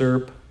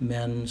usurp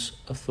men's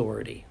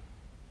authority.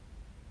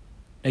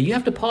 Now you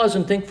have to pause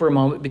and think for a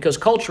moment because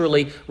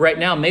culturally right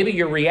now maybe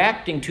you're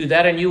reacting to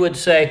that and you would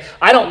say,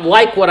 I don't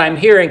like what I'm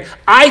hearing.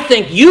 I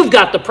think you've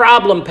got the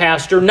problem,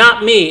 Pastor,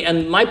 not me.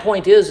 And my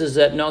point is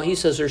that no, he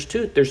says there's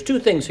two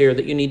things here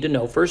that you need to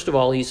know. First of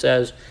all, he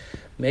says,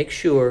 make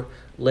sure,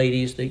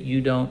 ladies, that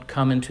you don't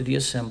come into the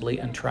assembly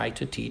and try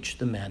to teach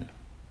the men.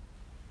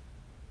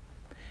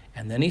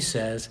 And then he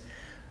says,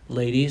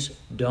 ladies,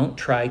 don't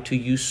try to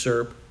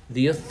usurp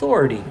the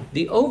authority,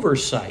 the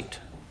oversight.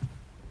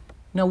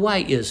 Now, why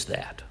is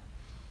that?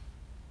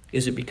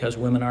 Is it because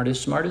women aren't as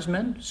smart as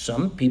men?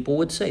 Some people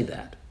would say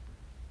that.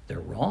 They're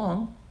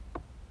wrong.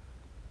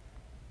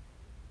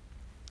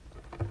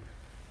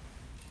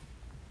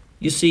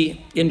 You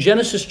see, in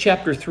Genesis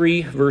chapter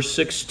 3, verse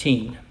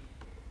 16,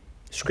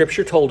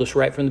 Scripture told us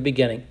right from the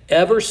beginning,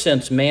 ever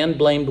since man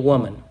blamed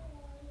woman,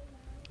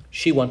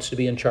 she wants to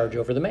be in charge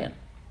over the man.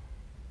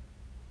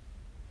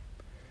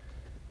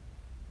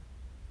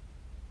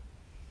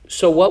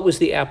 So what was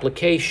the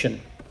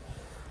application?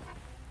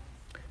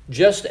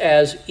 Just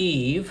as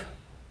Eve,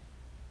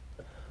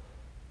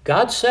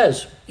 God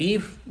says,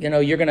 Eve,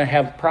 you're going to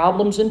have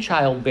problems in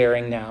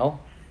childbearing now.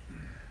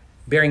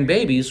 Bearing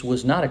babies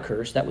was not a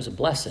curse, that was a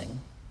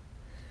blessing.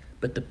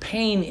 But the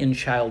pain in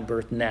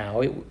childbirth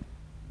now,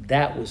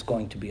 that was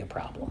going to be a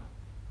problem.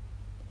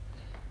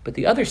 But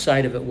the other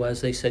side of it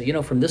was they said,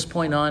 from this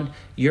point on,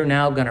 you're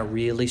now going to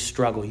really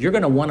struggle. You're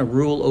going to want to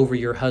rule over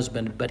your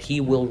husband, but he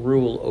will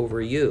rule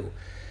over you.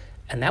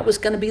 And that was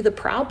going to be the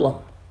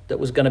problem that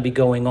was going to be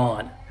going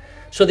on.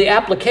 So the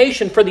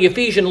application for the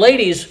Ephesian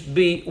ladies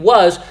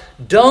was,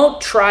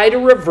 don't try to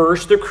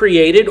reverse the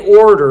created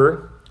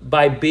order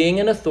by being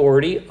an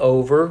authority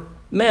over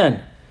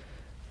men.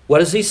 What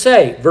does he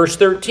say? Verse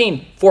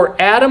 13, for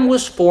Adam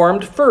was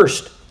formed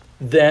first,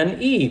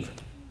 then Eve.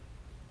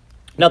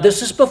 Now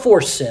this is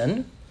before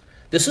sin.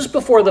 This is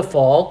before the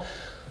fall.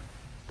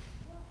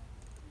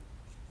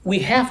 We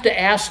have to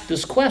ask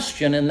this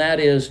question, and that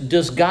is,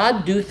 does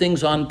God do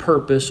things on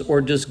purpose, or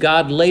does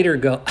God later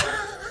go,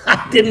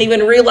 I didn't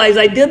even realize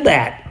I did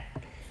that?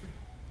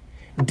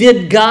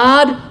 Did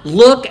God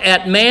look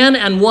at man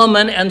and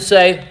woman and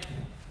say,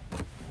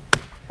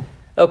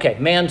 okay,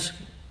 man's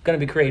going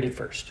to be created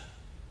first?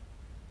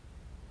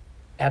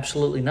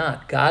 Absolutely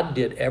not. God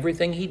did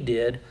everything he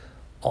did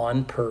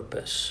on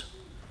purpose.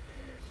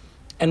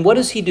 And what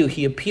does he do?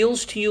 He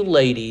appeals to you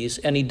ladies,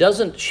 and he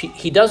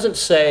doesn't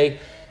say,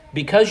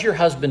 because your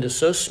husband is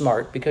so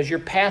smart, because your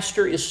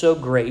pastor is so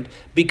great,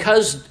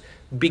 because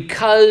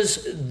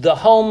the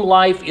home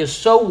life is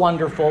so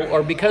wonderful,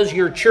 or because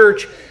your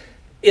church,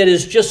 it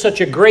is just such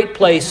a great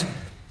place,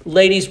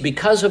 ladies,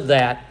 because of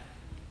that,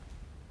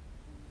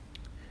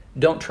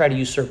 don't try to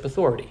usurp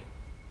authority.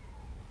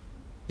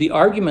 The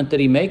argument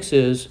that he makes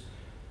is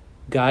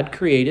God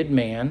created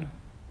man,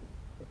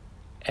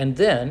 and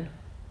then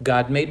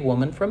God made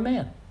woman from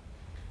man.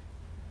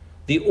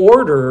 The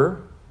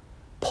order,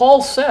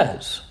 Paul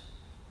says,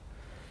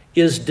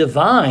 is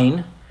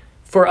divine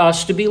for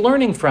us to be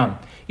learning from.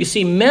 You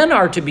see, men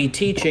are to be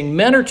teaching,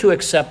 men are to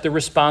accept the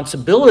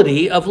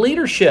responsibility of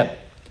leadership.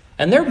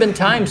 And there have been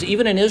times,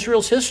 even in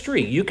Israel's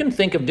history, you can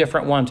think of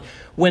different ones,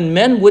 when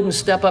men wouldn't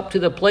step up to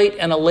the plate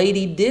and a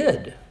lady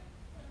did.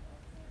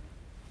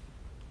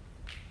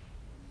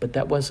 But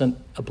that wasn't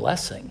a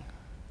blessing.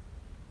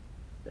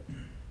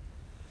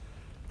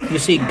 You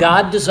see,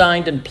 God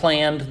designed and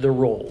planned the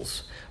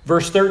roles.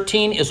 Verse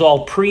 13 is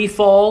all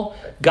pre-fall.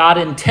 God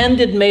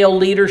intended male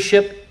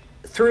leadership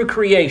through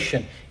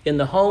creation in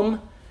the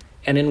home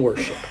and in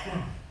worship.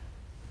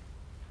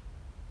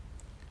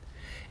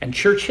 And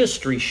church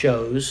history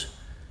shows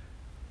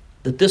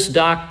that this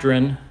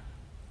doctrine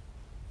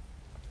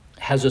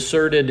has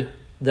asserted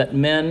that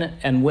men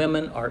and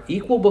women are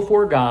equal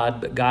before God,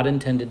 but God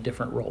intended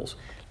different roles.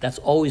 That's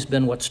always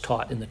been what's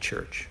taught in the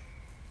church.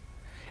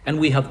 And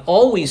we have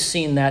always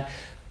seen that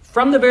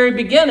from the very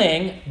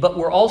beginning, but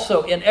we're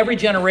also in every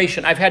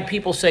generation. I've had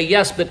people say,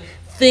 yes, but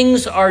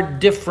things are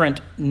different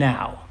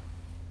now.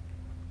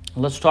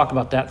 Let's talk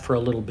about that for a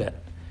little bit.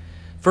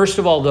 First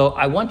of all, though,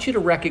 I want you to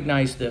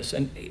recognize this,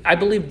 and I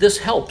believe this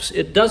helps.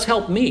 It does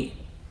help me.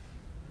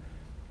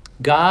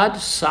 God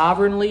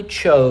sovereignly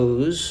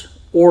chose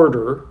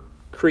order,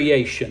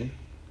 creation,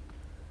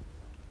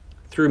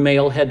 through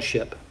male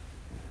headship.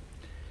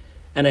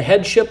 And a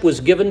headship was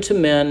given to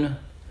men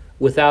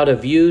without a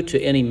view to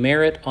any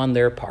merit on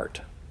their part.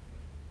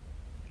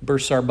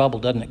 Bursts our bubble,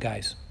 doesn't it,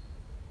 guys?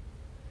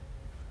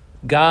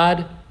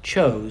 God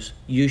chose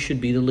you should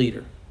be the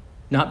leader,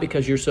 not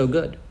because you're so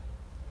good,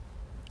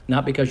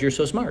 not because you're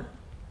so smart,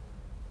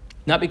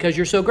 not because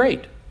you're so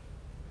great,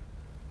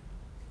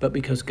 but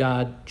because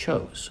God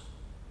chose.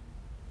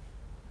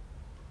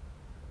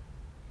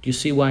 Do you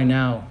see why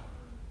now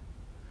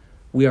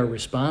we are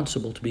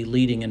responsible to be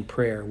leading in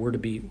prayer? We're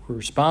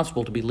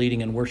responsible to be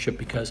leading in worship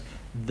because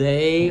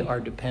they are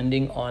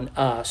depending on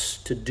us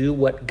to do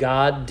what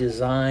God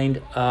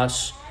designed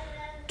us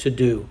to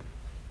do.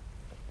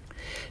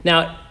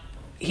 Now,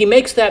 he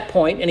makes that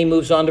point and he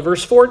moves on to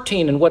verse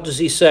 14. And what does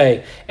he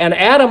say? And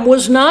Adam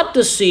was not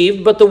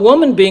deceived, but the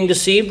woman being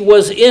deceived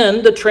was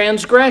in the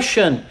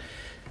transgression.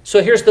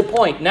 So here's the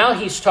point. Now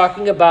he's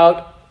talking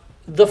about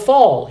the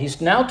fall. He's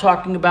now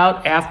talking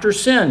about after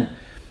sin.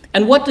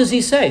 And what does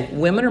he say?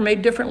 Women are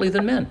made differently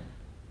than men.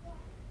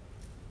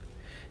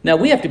 Now,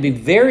 we have to be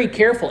very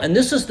careful, and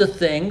this is the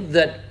thing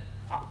that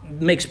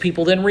makes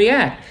people then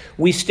react.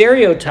 We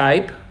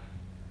stereotype,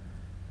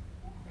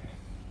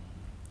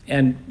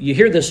 and you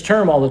hear this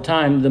term all the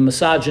time, the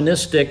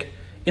misogynistic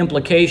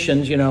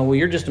implications, well,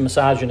 you're just a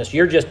misogynist.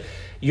 You're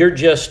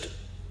just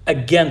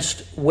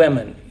against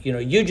women.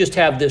 You just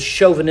have this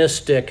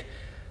chauvinistic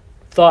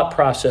thought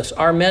process.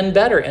 Are men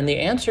better? And the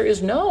answer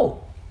is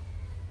no.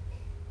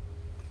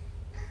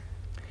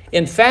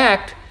 In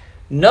fact,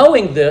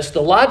 knowing this,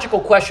 the logical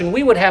question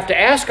we would have to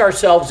ask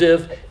ourselves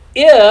is,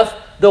 if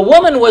the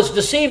woman was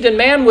deceived and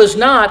man was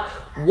not,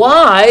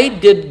 why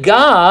did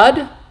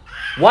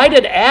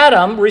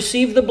Adam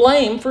receive the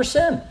blame for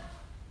sin?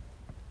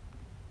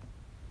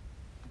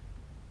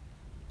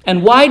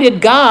 And why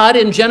did God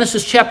in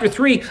Genesis chapter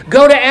 3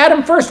 go to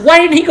Adam first? Why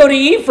didn't he go to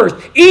Eve first?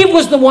 Eve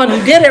was the one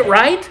who did it,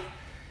 right?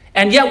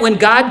 And yet when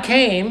God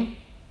came,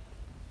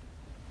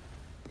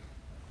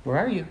 where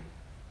are you?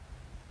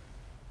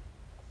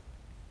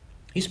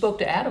 He spoke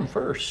to Adam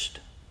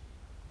first.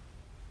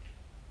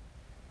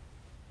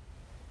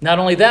 Not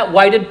only that,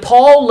 why did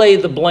Paul lay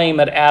the blame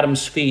at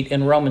Adam's feet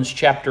in Romans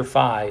chapter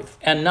 5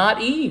 and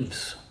not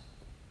Eve's?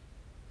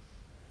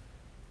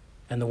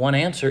 And the one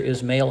answer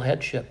is male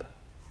headship.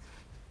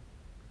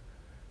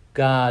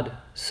 God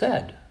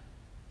said,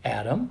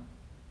 Adam,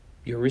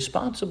 you're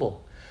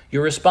responsible.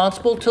 You're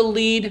responsible to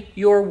lead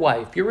your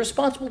wife. You're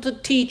responsible to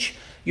teach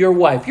your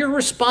wife. You're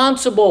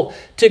responsible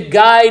to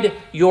guide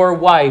your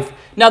wife.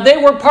 Now, they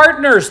were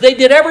partners. They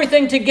did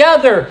everything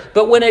together.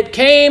 But when it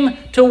came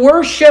to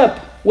worship,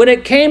 when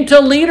it came to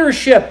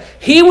leadership,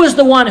 he was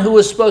the one who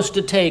was supposed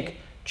to take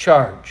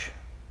charge.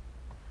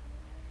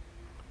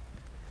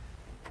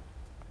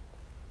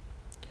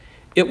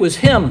 It was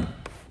him.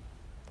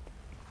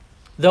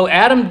 Though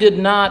Adam did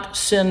not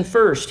sin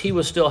first, he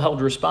was still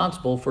held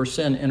responsible for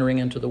sin entering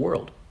into the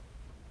world.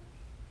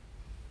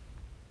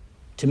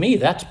 To me,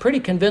 that's pretty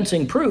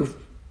convincing proof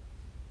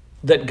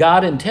that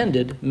God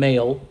intended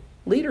male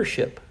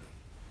leadership,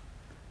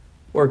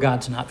 or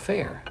God's not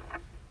fair.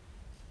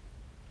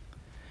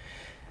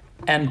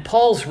 And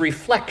Paul's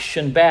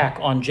reflection back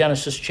on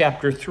Genesis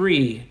chapter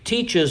 3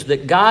 teaches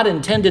that God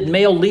intended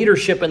male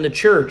leadership in the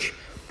church.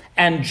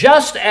 And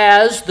just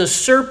as the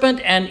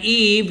serpent and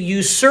Eve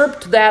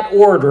usurped that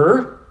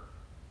order,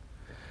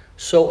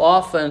 so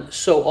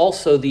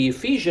also the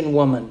Ephesian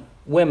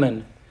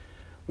women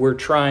were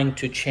trying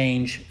to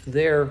change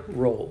their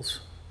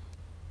roles.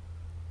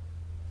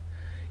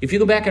 If you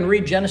go back and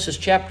read Genesis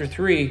chapter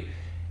 3,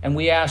 and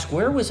we ask,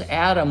 where was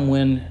Adam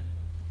when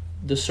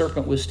the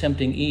serpent was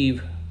tempting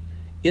Eve?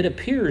 It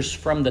appears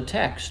from the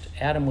text,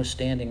 Adam was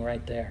standing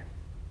right there.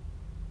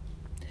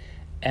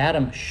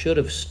 Adam should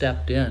have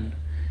stepped in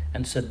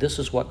and said, this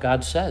is what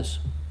God says.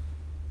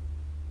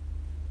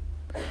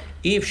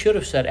 Eve should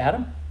have said,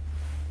 Adam.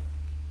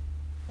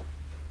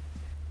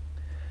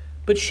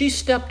 But she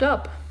stepped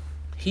up.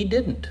 He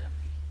didn't.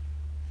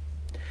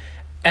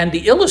 And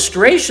the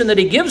illustration that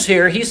he gives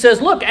here, he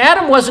says, look,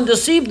 Adam wasn't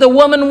deceived, the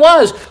woman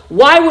was.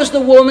 Why was the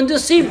woman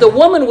deceived? The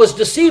woman was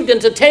deceived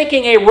into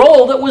taking a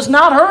role that was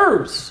not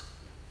hers.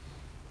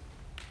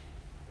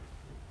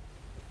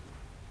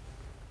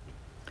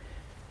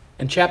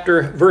 And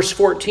verse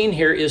 14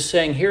 here is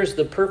saying, here's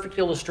the perfect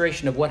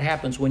illustration of what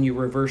happens when you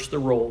reverse the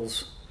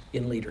roles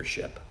in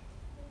leadership.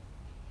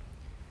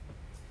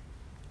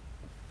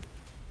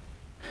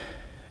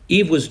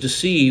 Eve was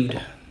deceived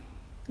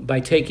by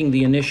taking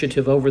the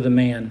initiative over the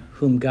man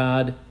whom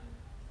God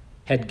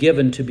had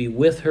given to be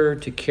with her,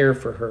 to care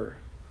for her.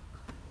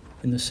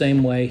 In the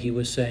same way, he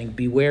was saying,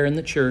 beware in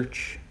the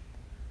church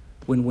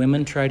when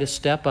women try to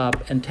step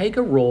up and take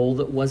a role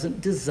that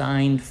wasn't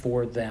designed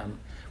for them.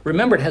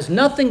 Remember, it has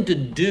nothing to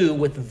do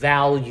with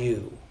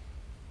value.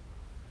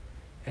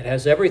 It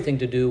has everything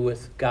to do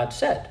with God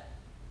said.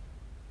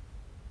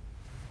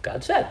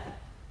 God said.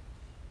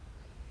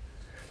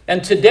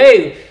 And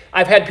today,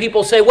 I've had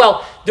people say,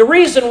 well, the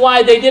reason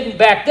why they didn't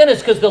back then is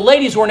because the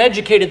ladies weren't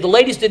educated. The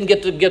ladies didn't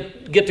get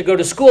to go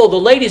to school. The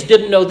ladies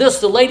didn't know this.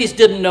 The ladies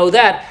didn't know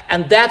that.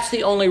 And that's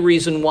the only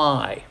reason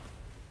why.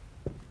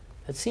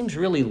 That seems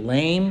really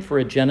lame for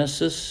a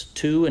Genesis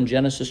 2 and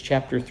Genesis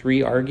chapter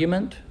 3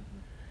 argument.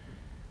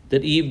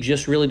 That Eve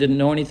just really didn't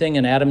know anything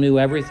and Adam knew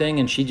everything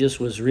and she just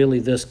was really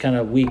this kind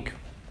of weak,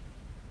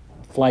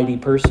 flighty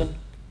person.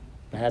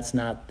 That's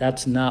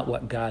not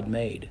what God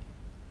made.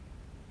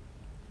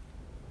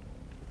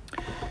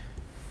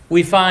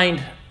 We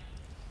find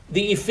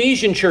the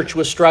Ephesian church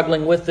was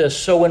struggling with this.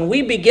 So when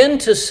we begin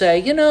to say,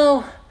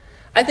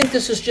 I think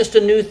this is just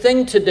a new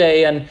thing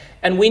today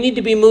and we need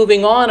to be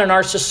moving on and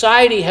our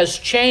society has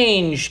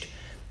changed.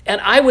 And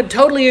I would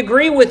totally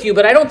agree with you,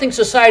 but I don't think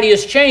society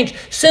has changed.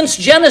 Since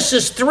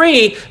Genesis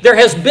 3, there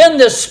has been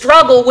this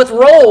struggle with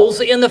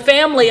roles in the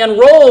family and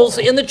roles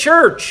in the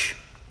church.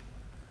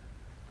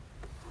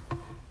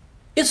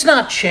 It's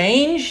not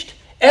changed.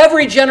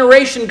 Every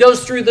generation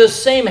goes through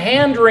this same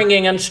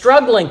hand-wringing and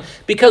struggling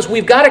because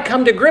we've got to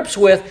come to grips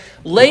with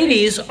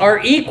ladies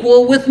are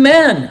equal with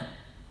men.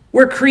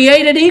 We're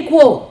created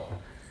equal.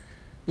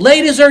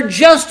 Ladies are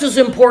just as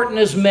important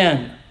as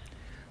men.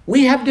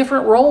 We have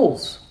different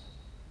roles.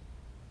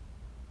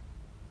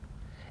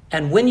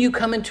 And when you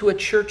come into a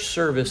church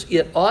service,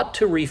 it ought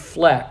to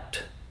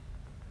reflect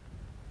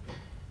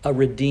a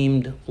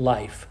redeemed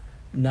life,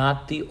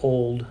 not the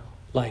old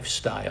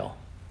lifestyle.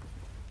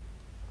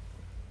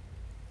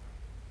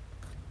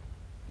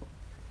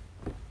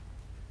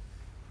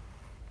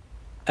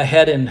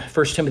 Ahead in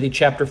 1 Timothy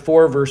chapter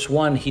 4, verse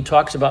 1, he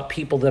talks about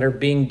people that are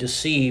being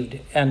deceived.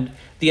 And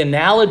the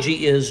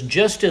analogy is,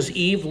 just as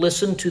Eve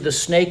listened to the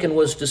snake and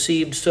was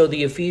deceived, so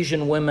the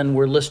Ephesian women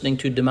were listening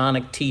to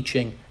demonic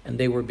teaching and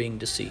they were being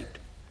deceived.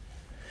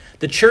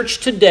 The church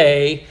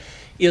today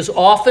is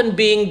often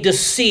being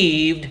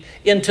deceived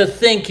into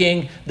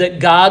thinking that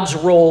God's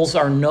roles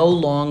are no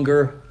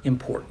longer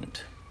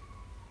important.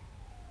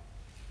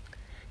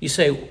 You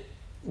say,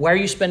 why are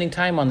you spending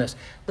time on this?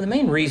 Well, the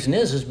main reason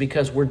is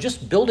because we're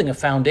just building a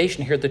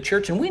foundation here at the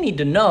church, and we need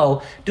to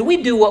know, do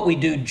we do what we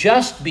do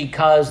just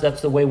because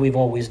that's the way we've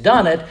always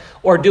done it,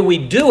 or do we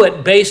do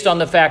it based on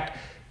the fact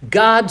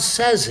God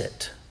says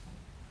it?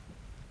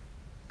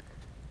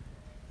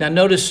 Now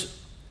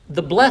notice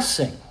the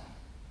blessing.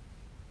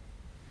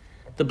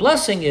 The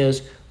blessing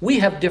is we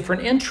have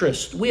different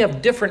interests. We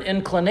have different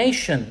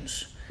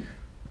inclinations.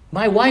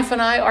 My wife and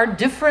I are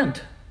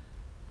different.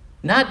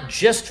 Not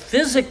just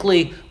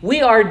physically,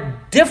 we are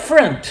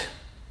different.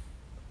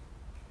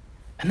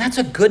 And that's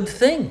a good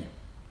thing.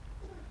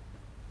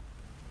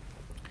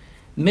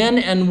 Men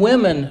and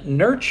women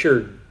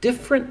nurture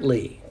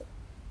differently.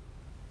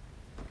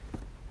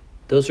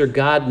 Those are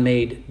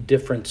God-made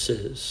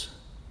differences.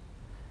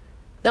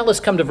 Now let's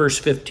come to verse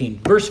 15.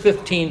 Verse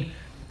 15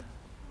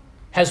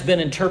 has been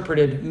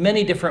interpreted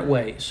many different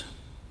ways.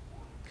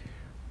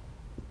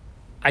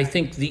 I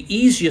think the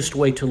easiest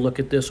way to look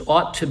at this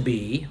ought to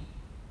be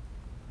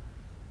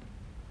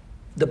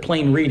the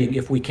plain reading,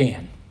 if we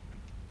can.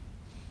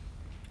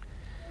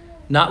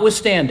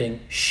 Notwithstanding,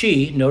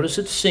 she, notice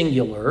it's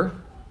singular,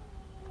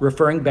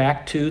 referring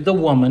back to the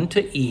woman,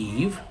 to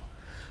Eve.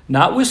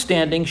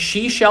 Notwithstanding,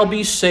 she shall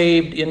be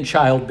saved in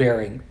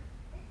childbearing,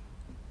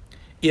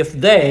 if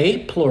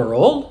they,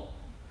 plural,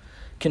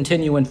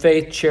 continue in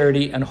faith,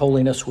 charity, and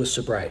holiness with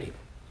sobriety.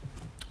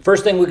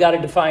 First thing we got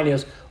to define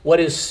is, what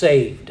is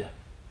saved?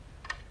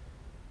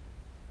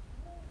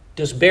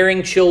 Does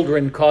bearing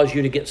children cause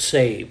you to get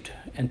saved,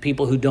 and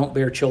people who don't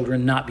bear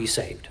children not be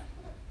saved?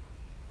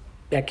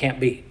 That can't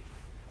be.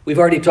 We've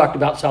already talked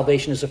about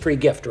salvation as a free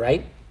gift,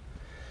 right?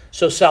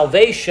 So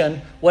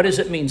salvation, what does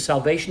it mean?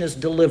 Salvation is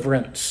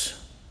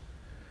deliverance.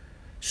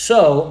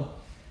 So,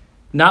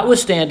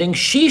 notwithstanding,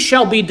 she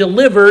shall be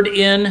delivered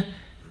in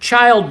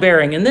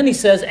childbearing. And then he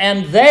says,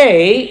 and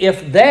they,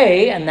 if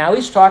they, and now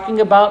he's talking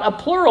about a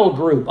plural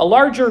group, a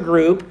larger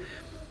group,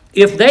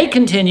 if they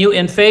continue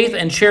in faith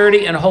and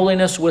charity and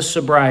holiness with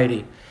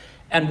sobriety.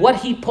 And what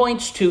he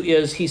points to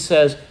is, he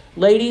says,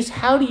 ladies,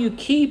 how do you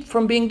keep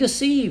from being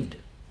deceived?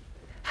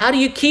 How do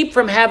you keep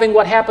from having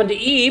what happened to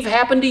Eve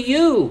happen to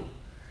you?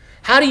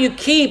 How do you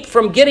keep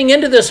from getting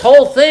into this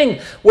whole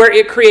thing where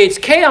it creates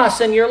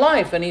chaos in your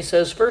life? And he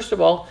says, first of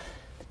all,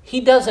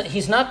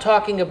 he's not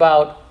talking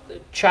about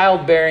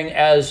childbearing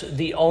as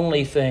the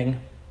only thing.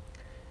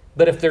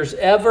 But if there's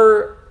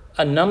ever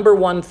a number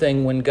one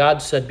thing when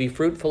God said, be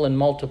fruitful and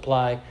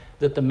multiply,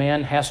 that the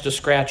man has to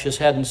scratch his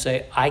head and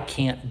say, I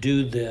can't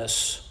do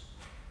this.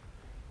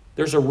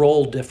 There's a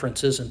role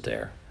difference, isn't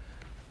there?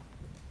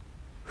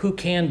 Who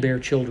can bear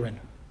children?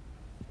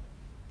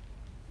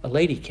 A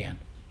lady can.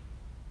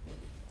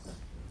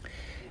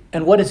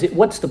 And what is it?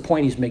 What's the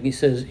point he's making?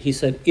 He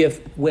said,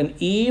 if when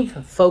Eve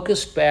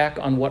focused back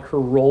on what her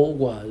role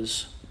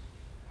was,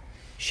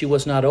 She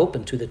was not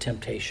open to the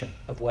temptation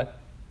of what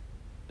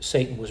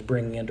Satan was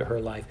bringing into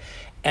her life.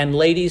 And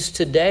ladies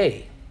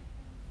today,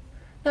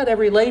 not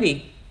every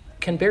lady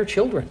can bear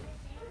children.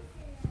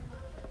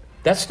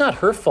 That's not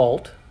her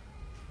fault.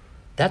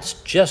 That's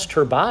just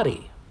her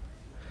body.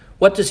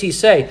 What does he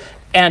say?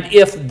 And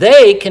if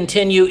they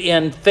continue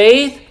in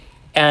faith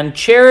and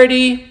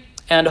charity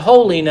and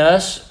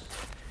holiness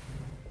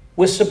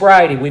with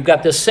sobriety. We've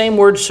got this same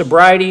word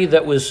sobriety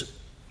that was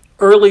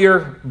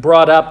earlier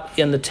brought up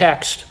in the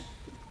text.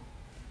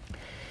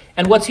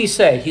 And what's he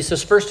say? He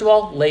says, first of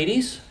all,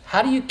 ladies,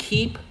 how do you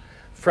keep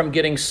from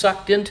getting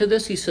sucked into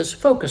this? He says,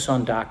 focus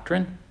on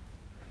doctrine,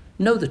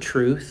 know the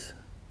truth,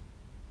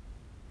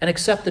 and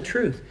accept the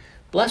truth.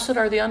 Blessed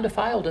are the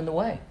undefiled in the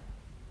way.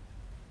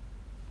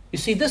 You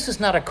see, this is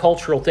not a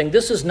cultural thing.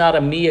 This is not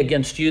a me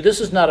against you.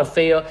 This is not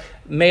a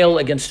male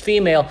against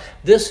female.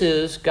 This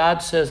is,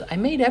 God says, I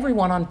made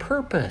everyone on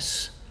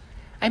purpose.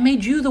 I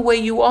made you the way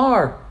you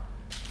are.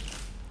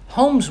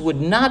 Homes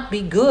would not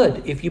be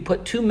good if you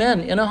put two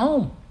men in a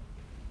home.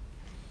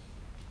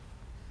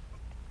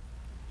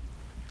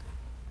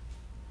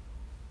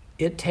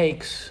 It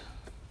takes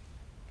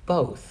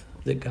both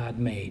that God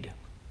made.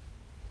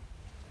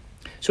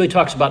 So he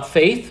talks about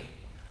faith,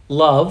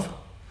 love,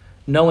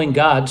 knowing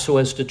God so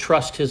as to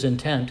trust his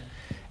intent.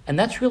 And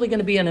that's really going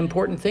to be an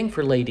important thing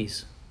for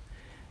ladies.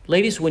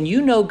 Ladies, when you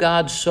know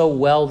God so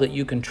well that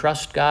you can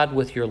trust God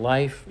with your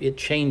life, it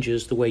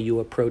changes the way you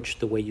approach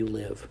the way you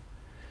live.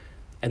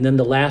 And then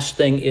the last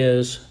thing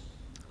is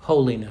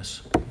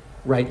holiness,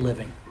 right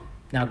living.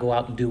 Now go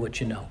out and do what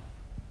you know.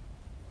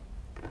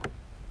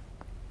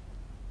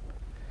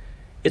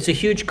 It's a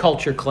huge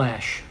culture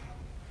clash.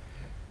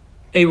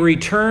 A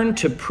return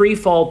to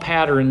pre-fall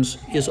patterns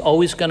is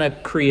always going to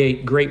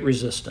create great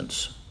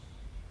resistance.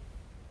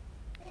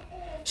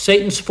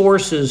 Satan's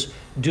forces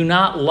do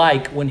not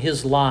like when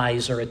his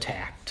lies are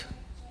attacked.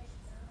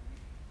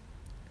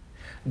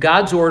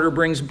 God's order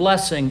brings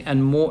blessing,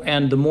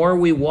 and the more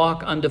we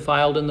walk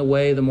undefiled in the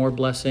way, the more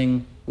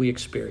blessing we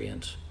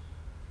experience.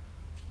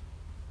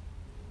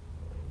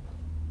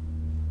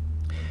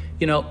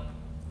 You know,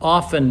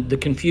 often the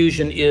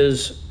confusion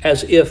is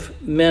as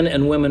if men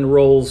and women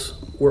roles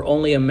were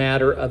only a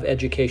matter of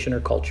education or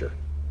culture.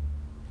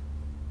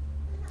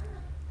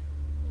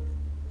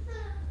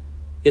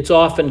 It's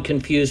often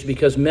confused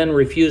because men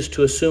refuse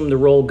to assume the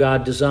role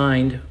God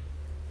designed,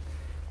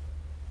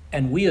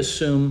 and we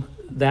assume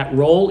that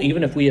role,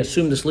 even if we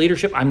assume this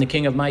leadership, I'm the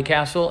king of my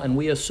castle, and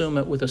we assume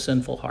it with a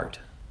sinful heart.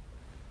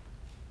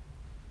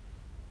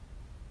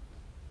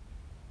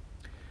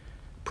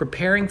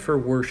 Preparing for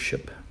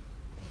worship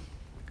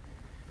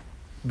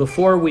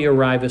before we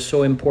arrive is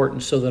so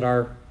important so that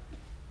our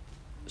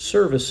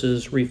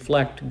services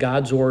reflect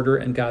God's order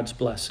and God's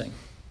blessing.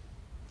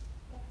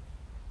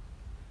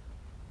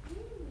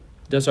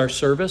 Does our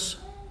service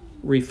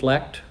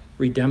reflect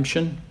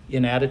redemption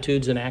in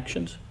attitudes and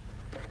actions?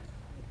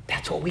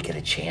 That's what we get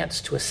a chance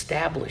to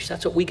establish.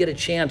 That's what we get a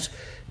chance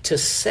to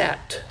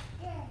set.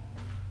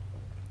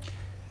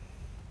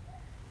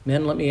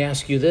 Men, let me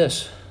ask you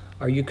this.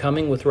 Are you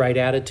coming with right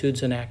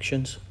attitudes and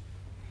actions?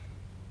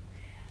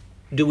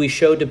 Do we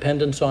show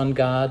dependence on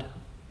God?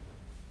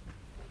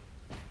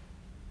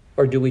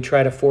 Or do we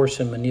try to force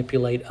and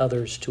manipulate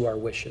others to our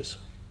wishes?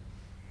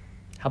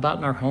 How about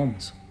in our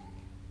homes?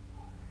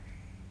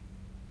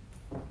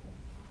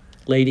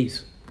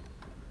 Ladies,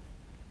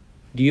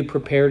 do you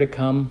prepare to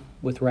come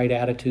with right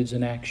attitudes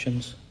and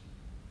actions?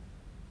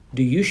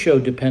 Do you show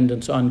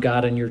dependence on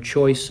God in your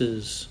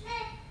choices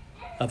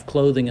of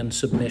clothing and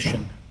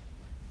submission?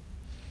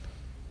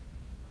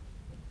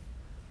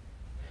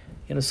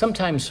 You know,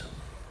 sometimes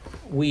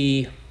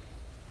we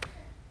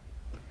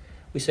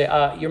say,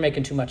 you're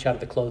making too much out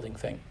of the clothing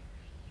thing.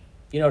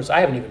 You notice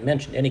I haven't even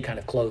mentioned any kind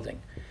of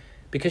clothing.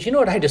 Because you know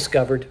what I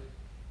discovered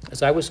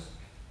as I was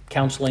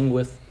counseling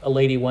with a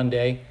lady one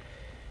day,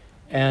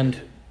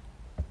 and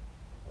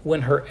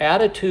when her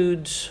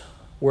attitudes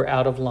were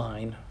out of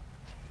line,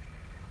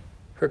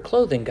 her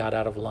clothing got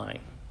out of line.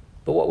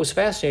 But what was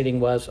fascinating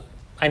was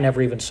I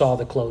never even saw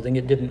the clothing.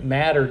 It didn't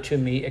matter to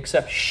me,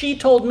 except she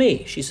told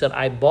me, she said,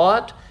 I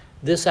bought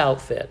this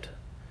outfit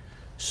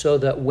so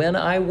that when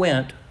I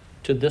went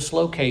to this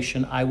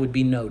location, I would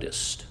be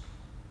noticed.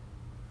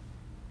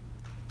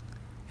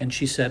 And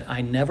she said,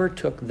 I never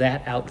took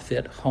that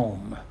outfit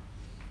home.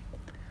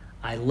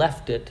 I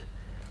left it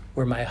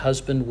where my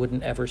husband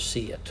wouldn't ever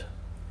see it.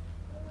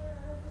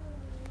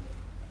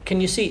 Can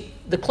you see,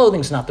 the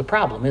clothing's not the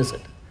problem, is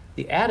it?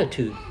 The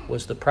attitude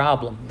was the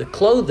problem. The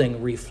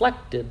clothing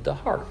reflected the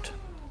heart.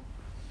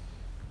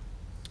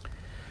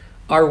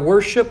 Our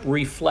worship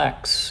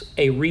reflects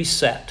a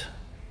reset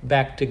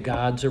back to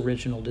God's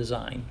original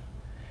design.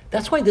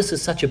 That's why this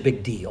is such a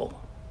big deal.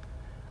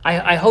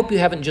 I hope you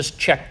haven't just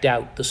checked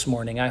out this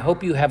morning. I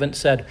hope you haven't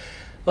said,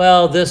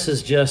 well, this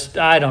is just,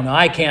 I don't know,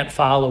 I can't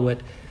follow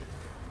it.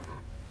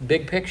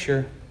 Big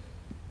picture,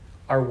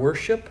 our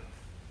worship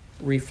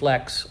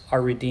reflects our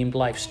redeemed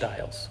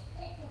lifestyles.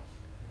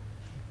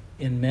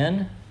 In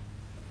men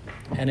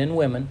and in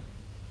women,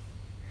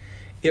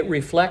 It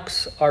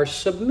reflects our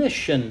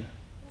submission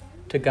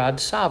to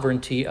God's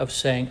sovereignty of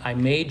saying, I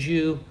made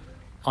you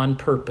on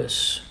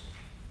purpose.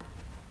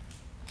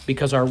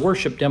 Because our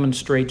worship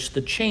demonstrates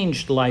the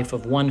changed life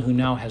of one who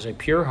now has a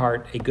pure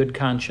heart, a good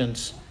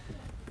conscience,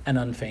 and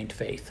unfeigned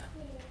faith.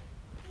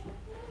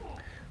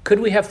 Could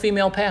we have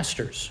female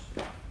pastors?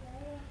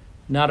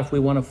 Not if we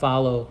want to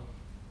follow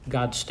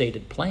God's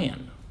stated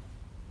plan.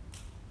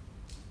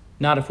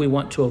 Not if we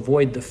want to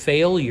avoid the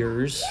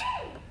failures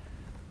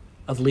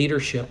of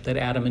leadership that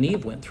Adam and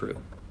Eve went through.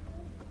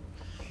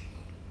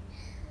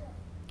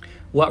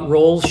 What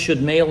roles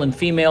should male and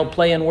female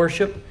play in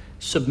worship?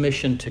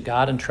 Submission to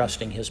God and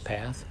trusting his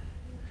path.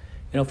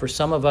 You know, for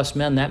some of us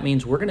men, that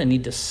means we're going to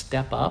need to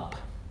step up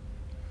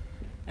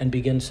and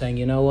begin saying,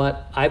 you know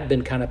what, I've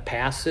been kind of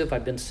passive,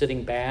 I've been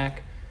sitting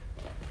back,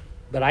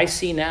 but I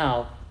see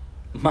now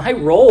my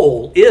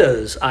role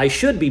is I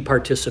should be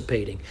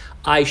participating.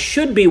 I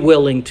should be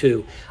willing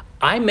to.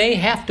 I may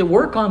have to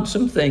work on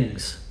some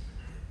things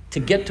to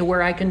get to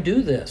where I can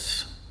do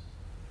this.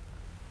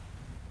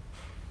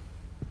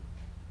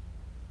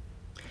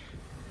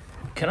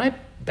 Can I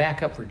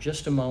back up for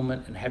just a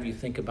moment and have you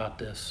think about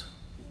this?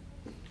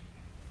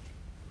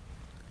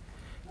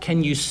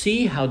 Can you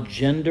see how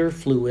gender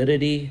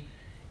fluidity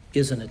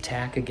is an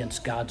attack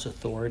against God's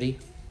authority?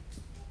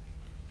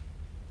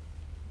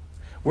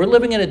 We're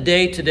living in a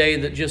day today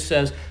that just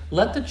says,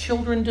 let the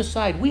children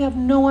decide. We have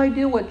no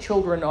idea what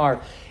children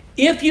are.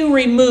 If you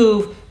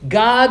remove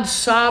God's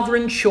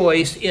sovereign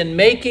choice in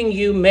making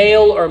you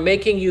male or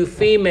making you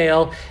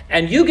female,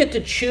 and you get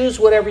to choose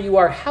whatever you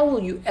are, how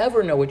will you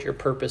ever know what your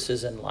purpose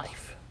is in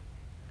life?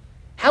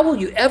 How will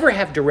you ever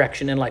have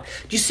direction in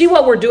life? Do you see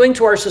what we're doing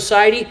to our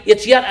society?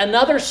 It's yet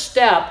another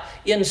step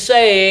in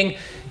saying,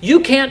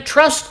 you can't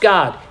trust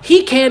God.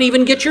 He can't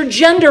even get your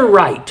gender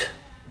right.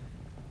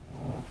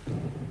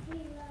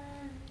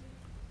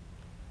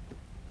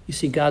 You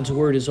see, God's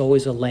word is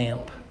always a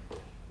lamp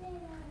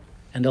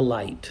and a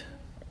light.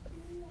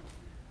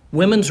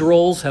 Women's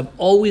roles have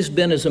always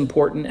been as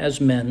important as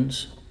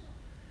men's,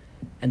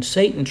 and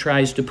Satan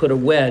tries to put a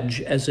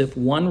wedge as if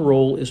one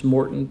role is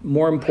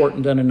more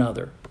important than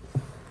another.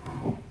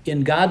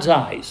 In God's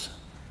eyes,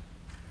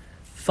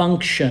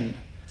 function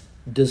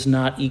does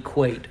not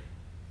equate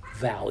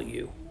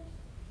value.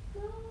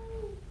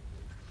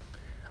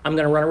 I'm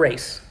going to run a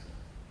race.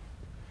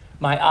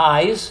 My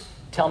eyes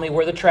tell me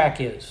where the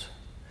track is.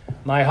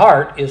 My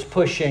heart is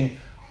pushing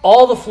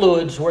all the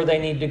fluids where they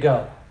need to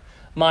go.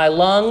 My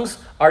lungs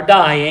are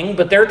dying,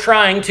 but they're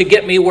trying to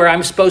get me where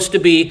I'm supposed to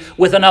be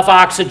with enough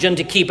oxygen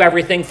to keep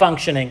everything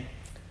functioning.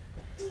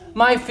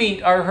 My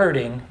feet are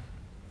hurting,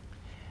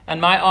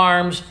 and my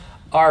arms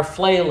are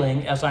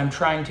flailing as I'm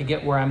trying to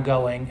get where I'm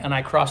going, and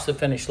I cross the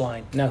finish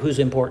line. Now, who's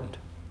important?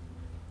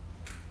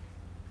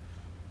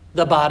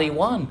 The body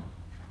won.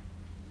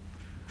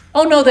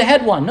 Oh, no, the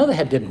head won. No, the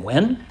head didn't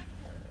win.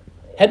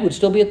 Head would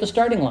still be at the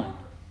starting line.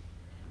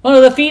 Oh,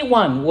 no, the feet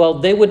won. Well,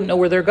 they wouldn't know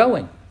where they're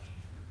going.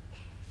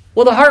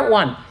 Well, the heart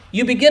won.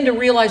 You begin to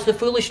realize the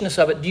foolishness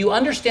of it. Do you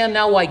understand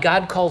now why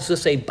God calls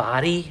this a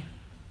body?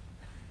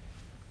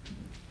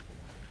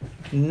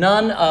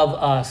 None of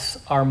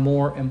us are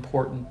more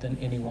important than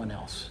anyone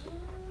else.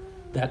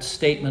 That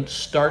statement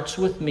starts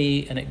with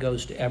me and it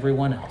goes to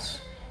everyone else.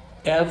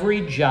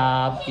 Every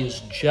job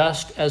is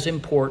just as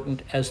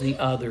important as the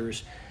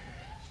others.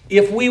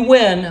 If we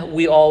win,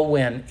 we all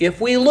win.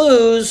 If we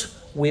lose,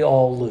 we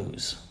all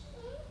lose.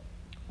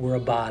 We're a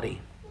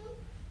body.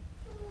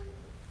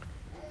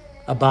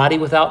 A body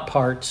without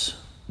parts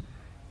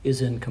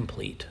is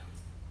incomplete.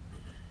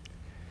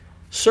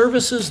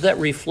 Services that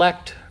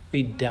reflect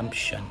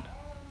redemption.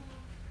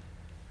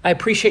 I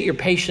appreciate your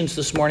patience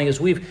this morning as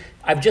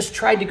I've just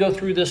tried to go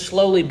through this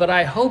slowly, but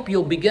I hope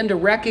you'll begin to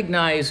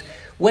recognize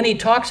when he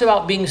talks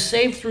about being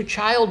saved through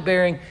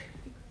childbearing,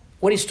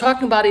 what he's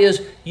talking about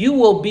is you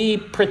will be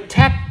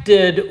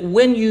protected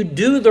when you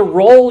do the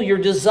role you're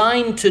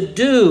designed to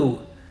do.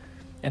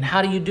 And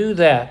how do you do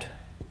that?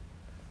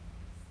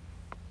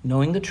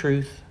 Knowing the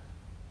truth,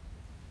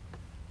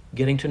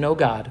 getting to know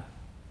God,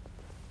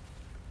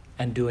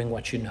 and doing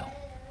what you know.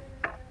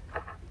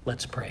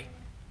 Let's pray.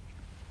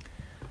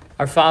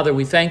 Our Father,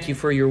 we thank you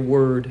for your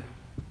word.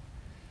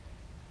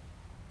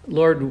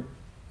 Lord,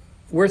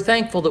 we're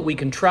thankful that we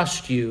can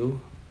trust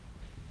you,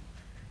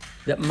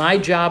 that my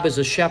job as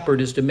a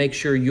shepherd is to make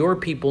sure your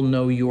people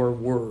know your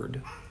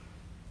word.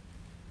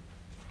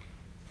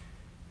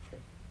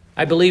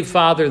 I believe,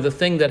 Father, the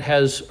thing that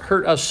has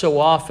hurt us so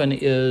often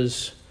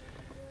is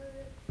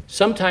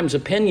sometimes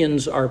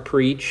opinions are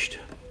preached,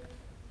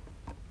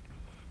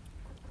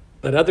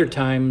 but other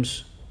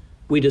times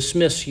we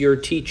dismiss your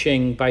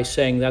teaching by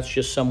saying that's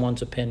just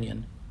someone's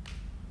opinion.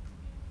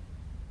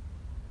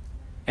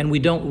 And we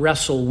don't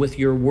wrestle with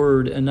your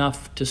word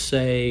enough to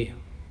say,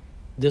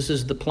 this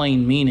is the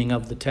plain meaning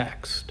of the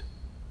text.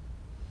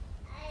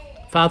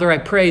 Father, I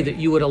pray that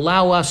you would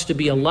allow us to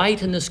be a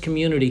light in this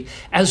community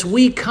as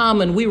we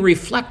come and we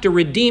reflect a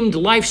redeemed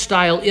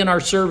lifestyle in our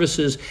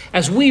services,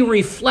 as we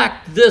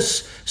reflect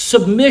this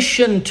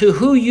submission to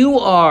who you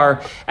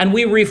are, and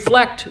we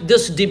reflect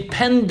this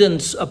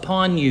dependence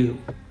upon you,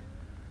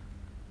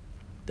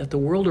 that the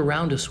world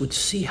around us would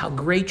see how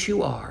great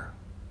you are,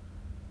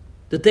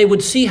 that they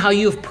would see how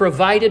you've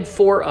provided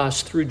for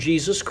us through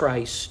Jesus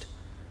Christ,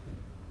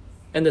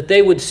 and that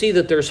they would see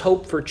that there's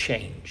hope for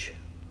change.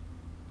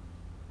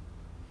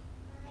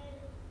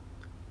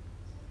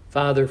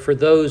 Father, for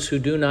those who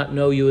do not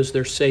know you as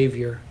their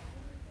Savior,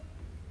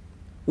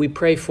 we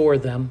pray for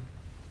them.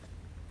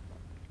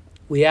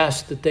 We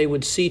ask that they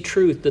would see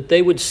truth, that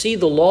they would see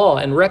the law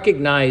and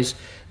recognize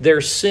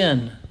their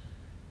sin,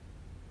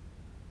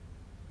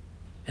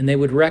 and they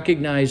would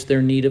recognize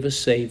their need of a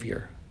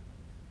Savior.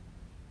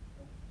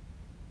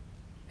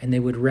 And they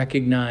would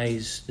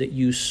recognize that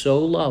you so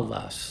love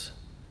us,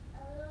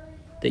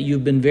 that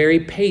you've been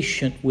very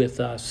patient with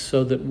us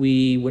so that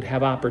we would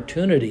have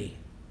opportunity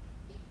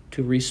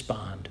to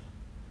respond.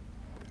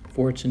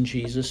 For it's in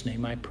Jesus'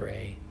 name I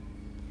pray.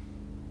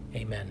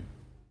 Amen.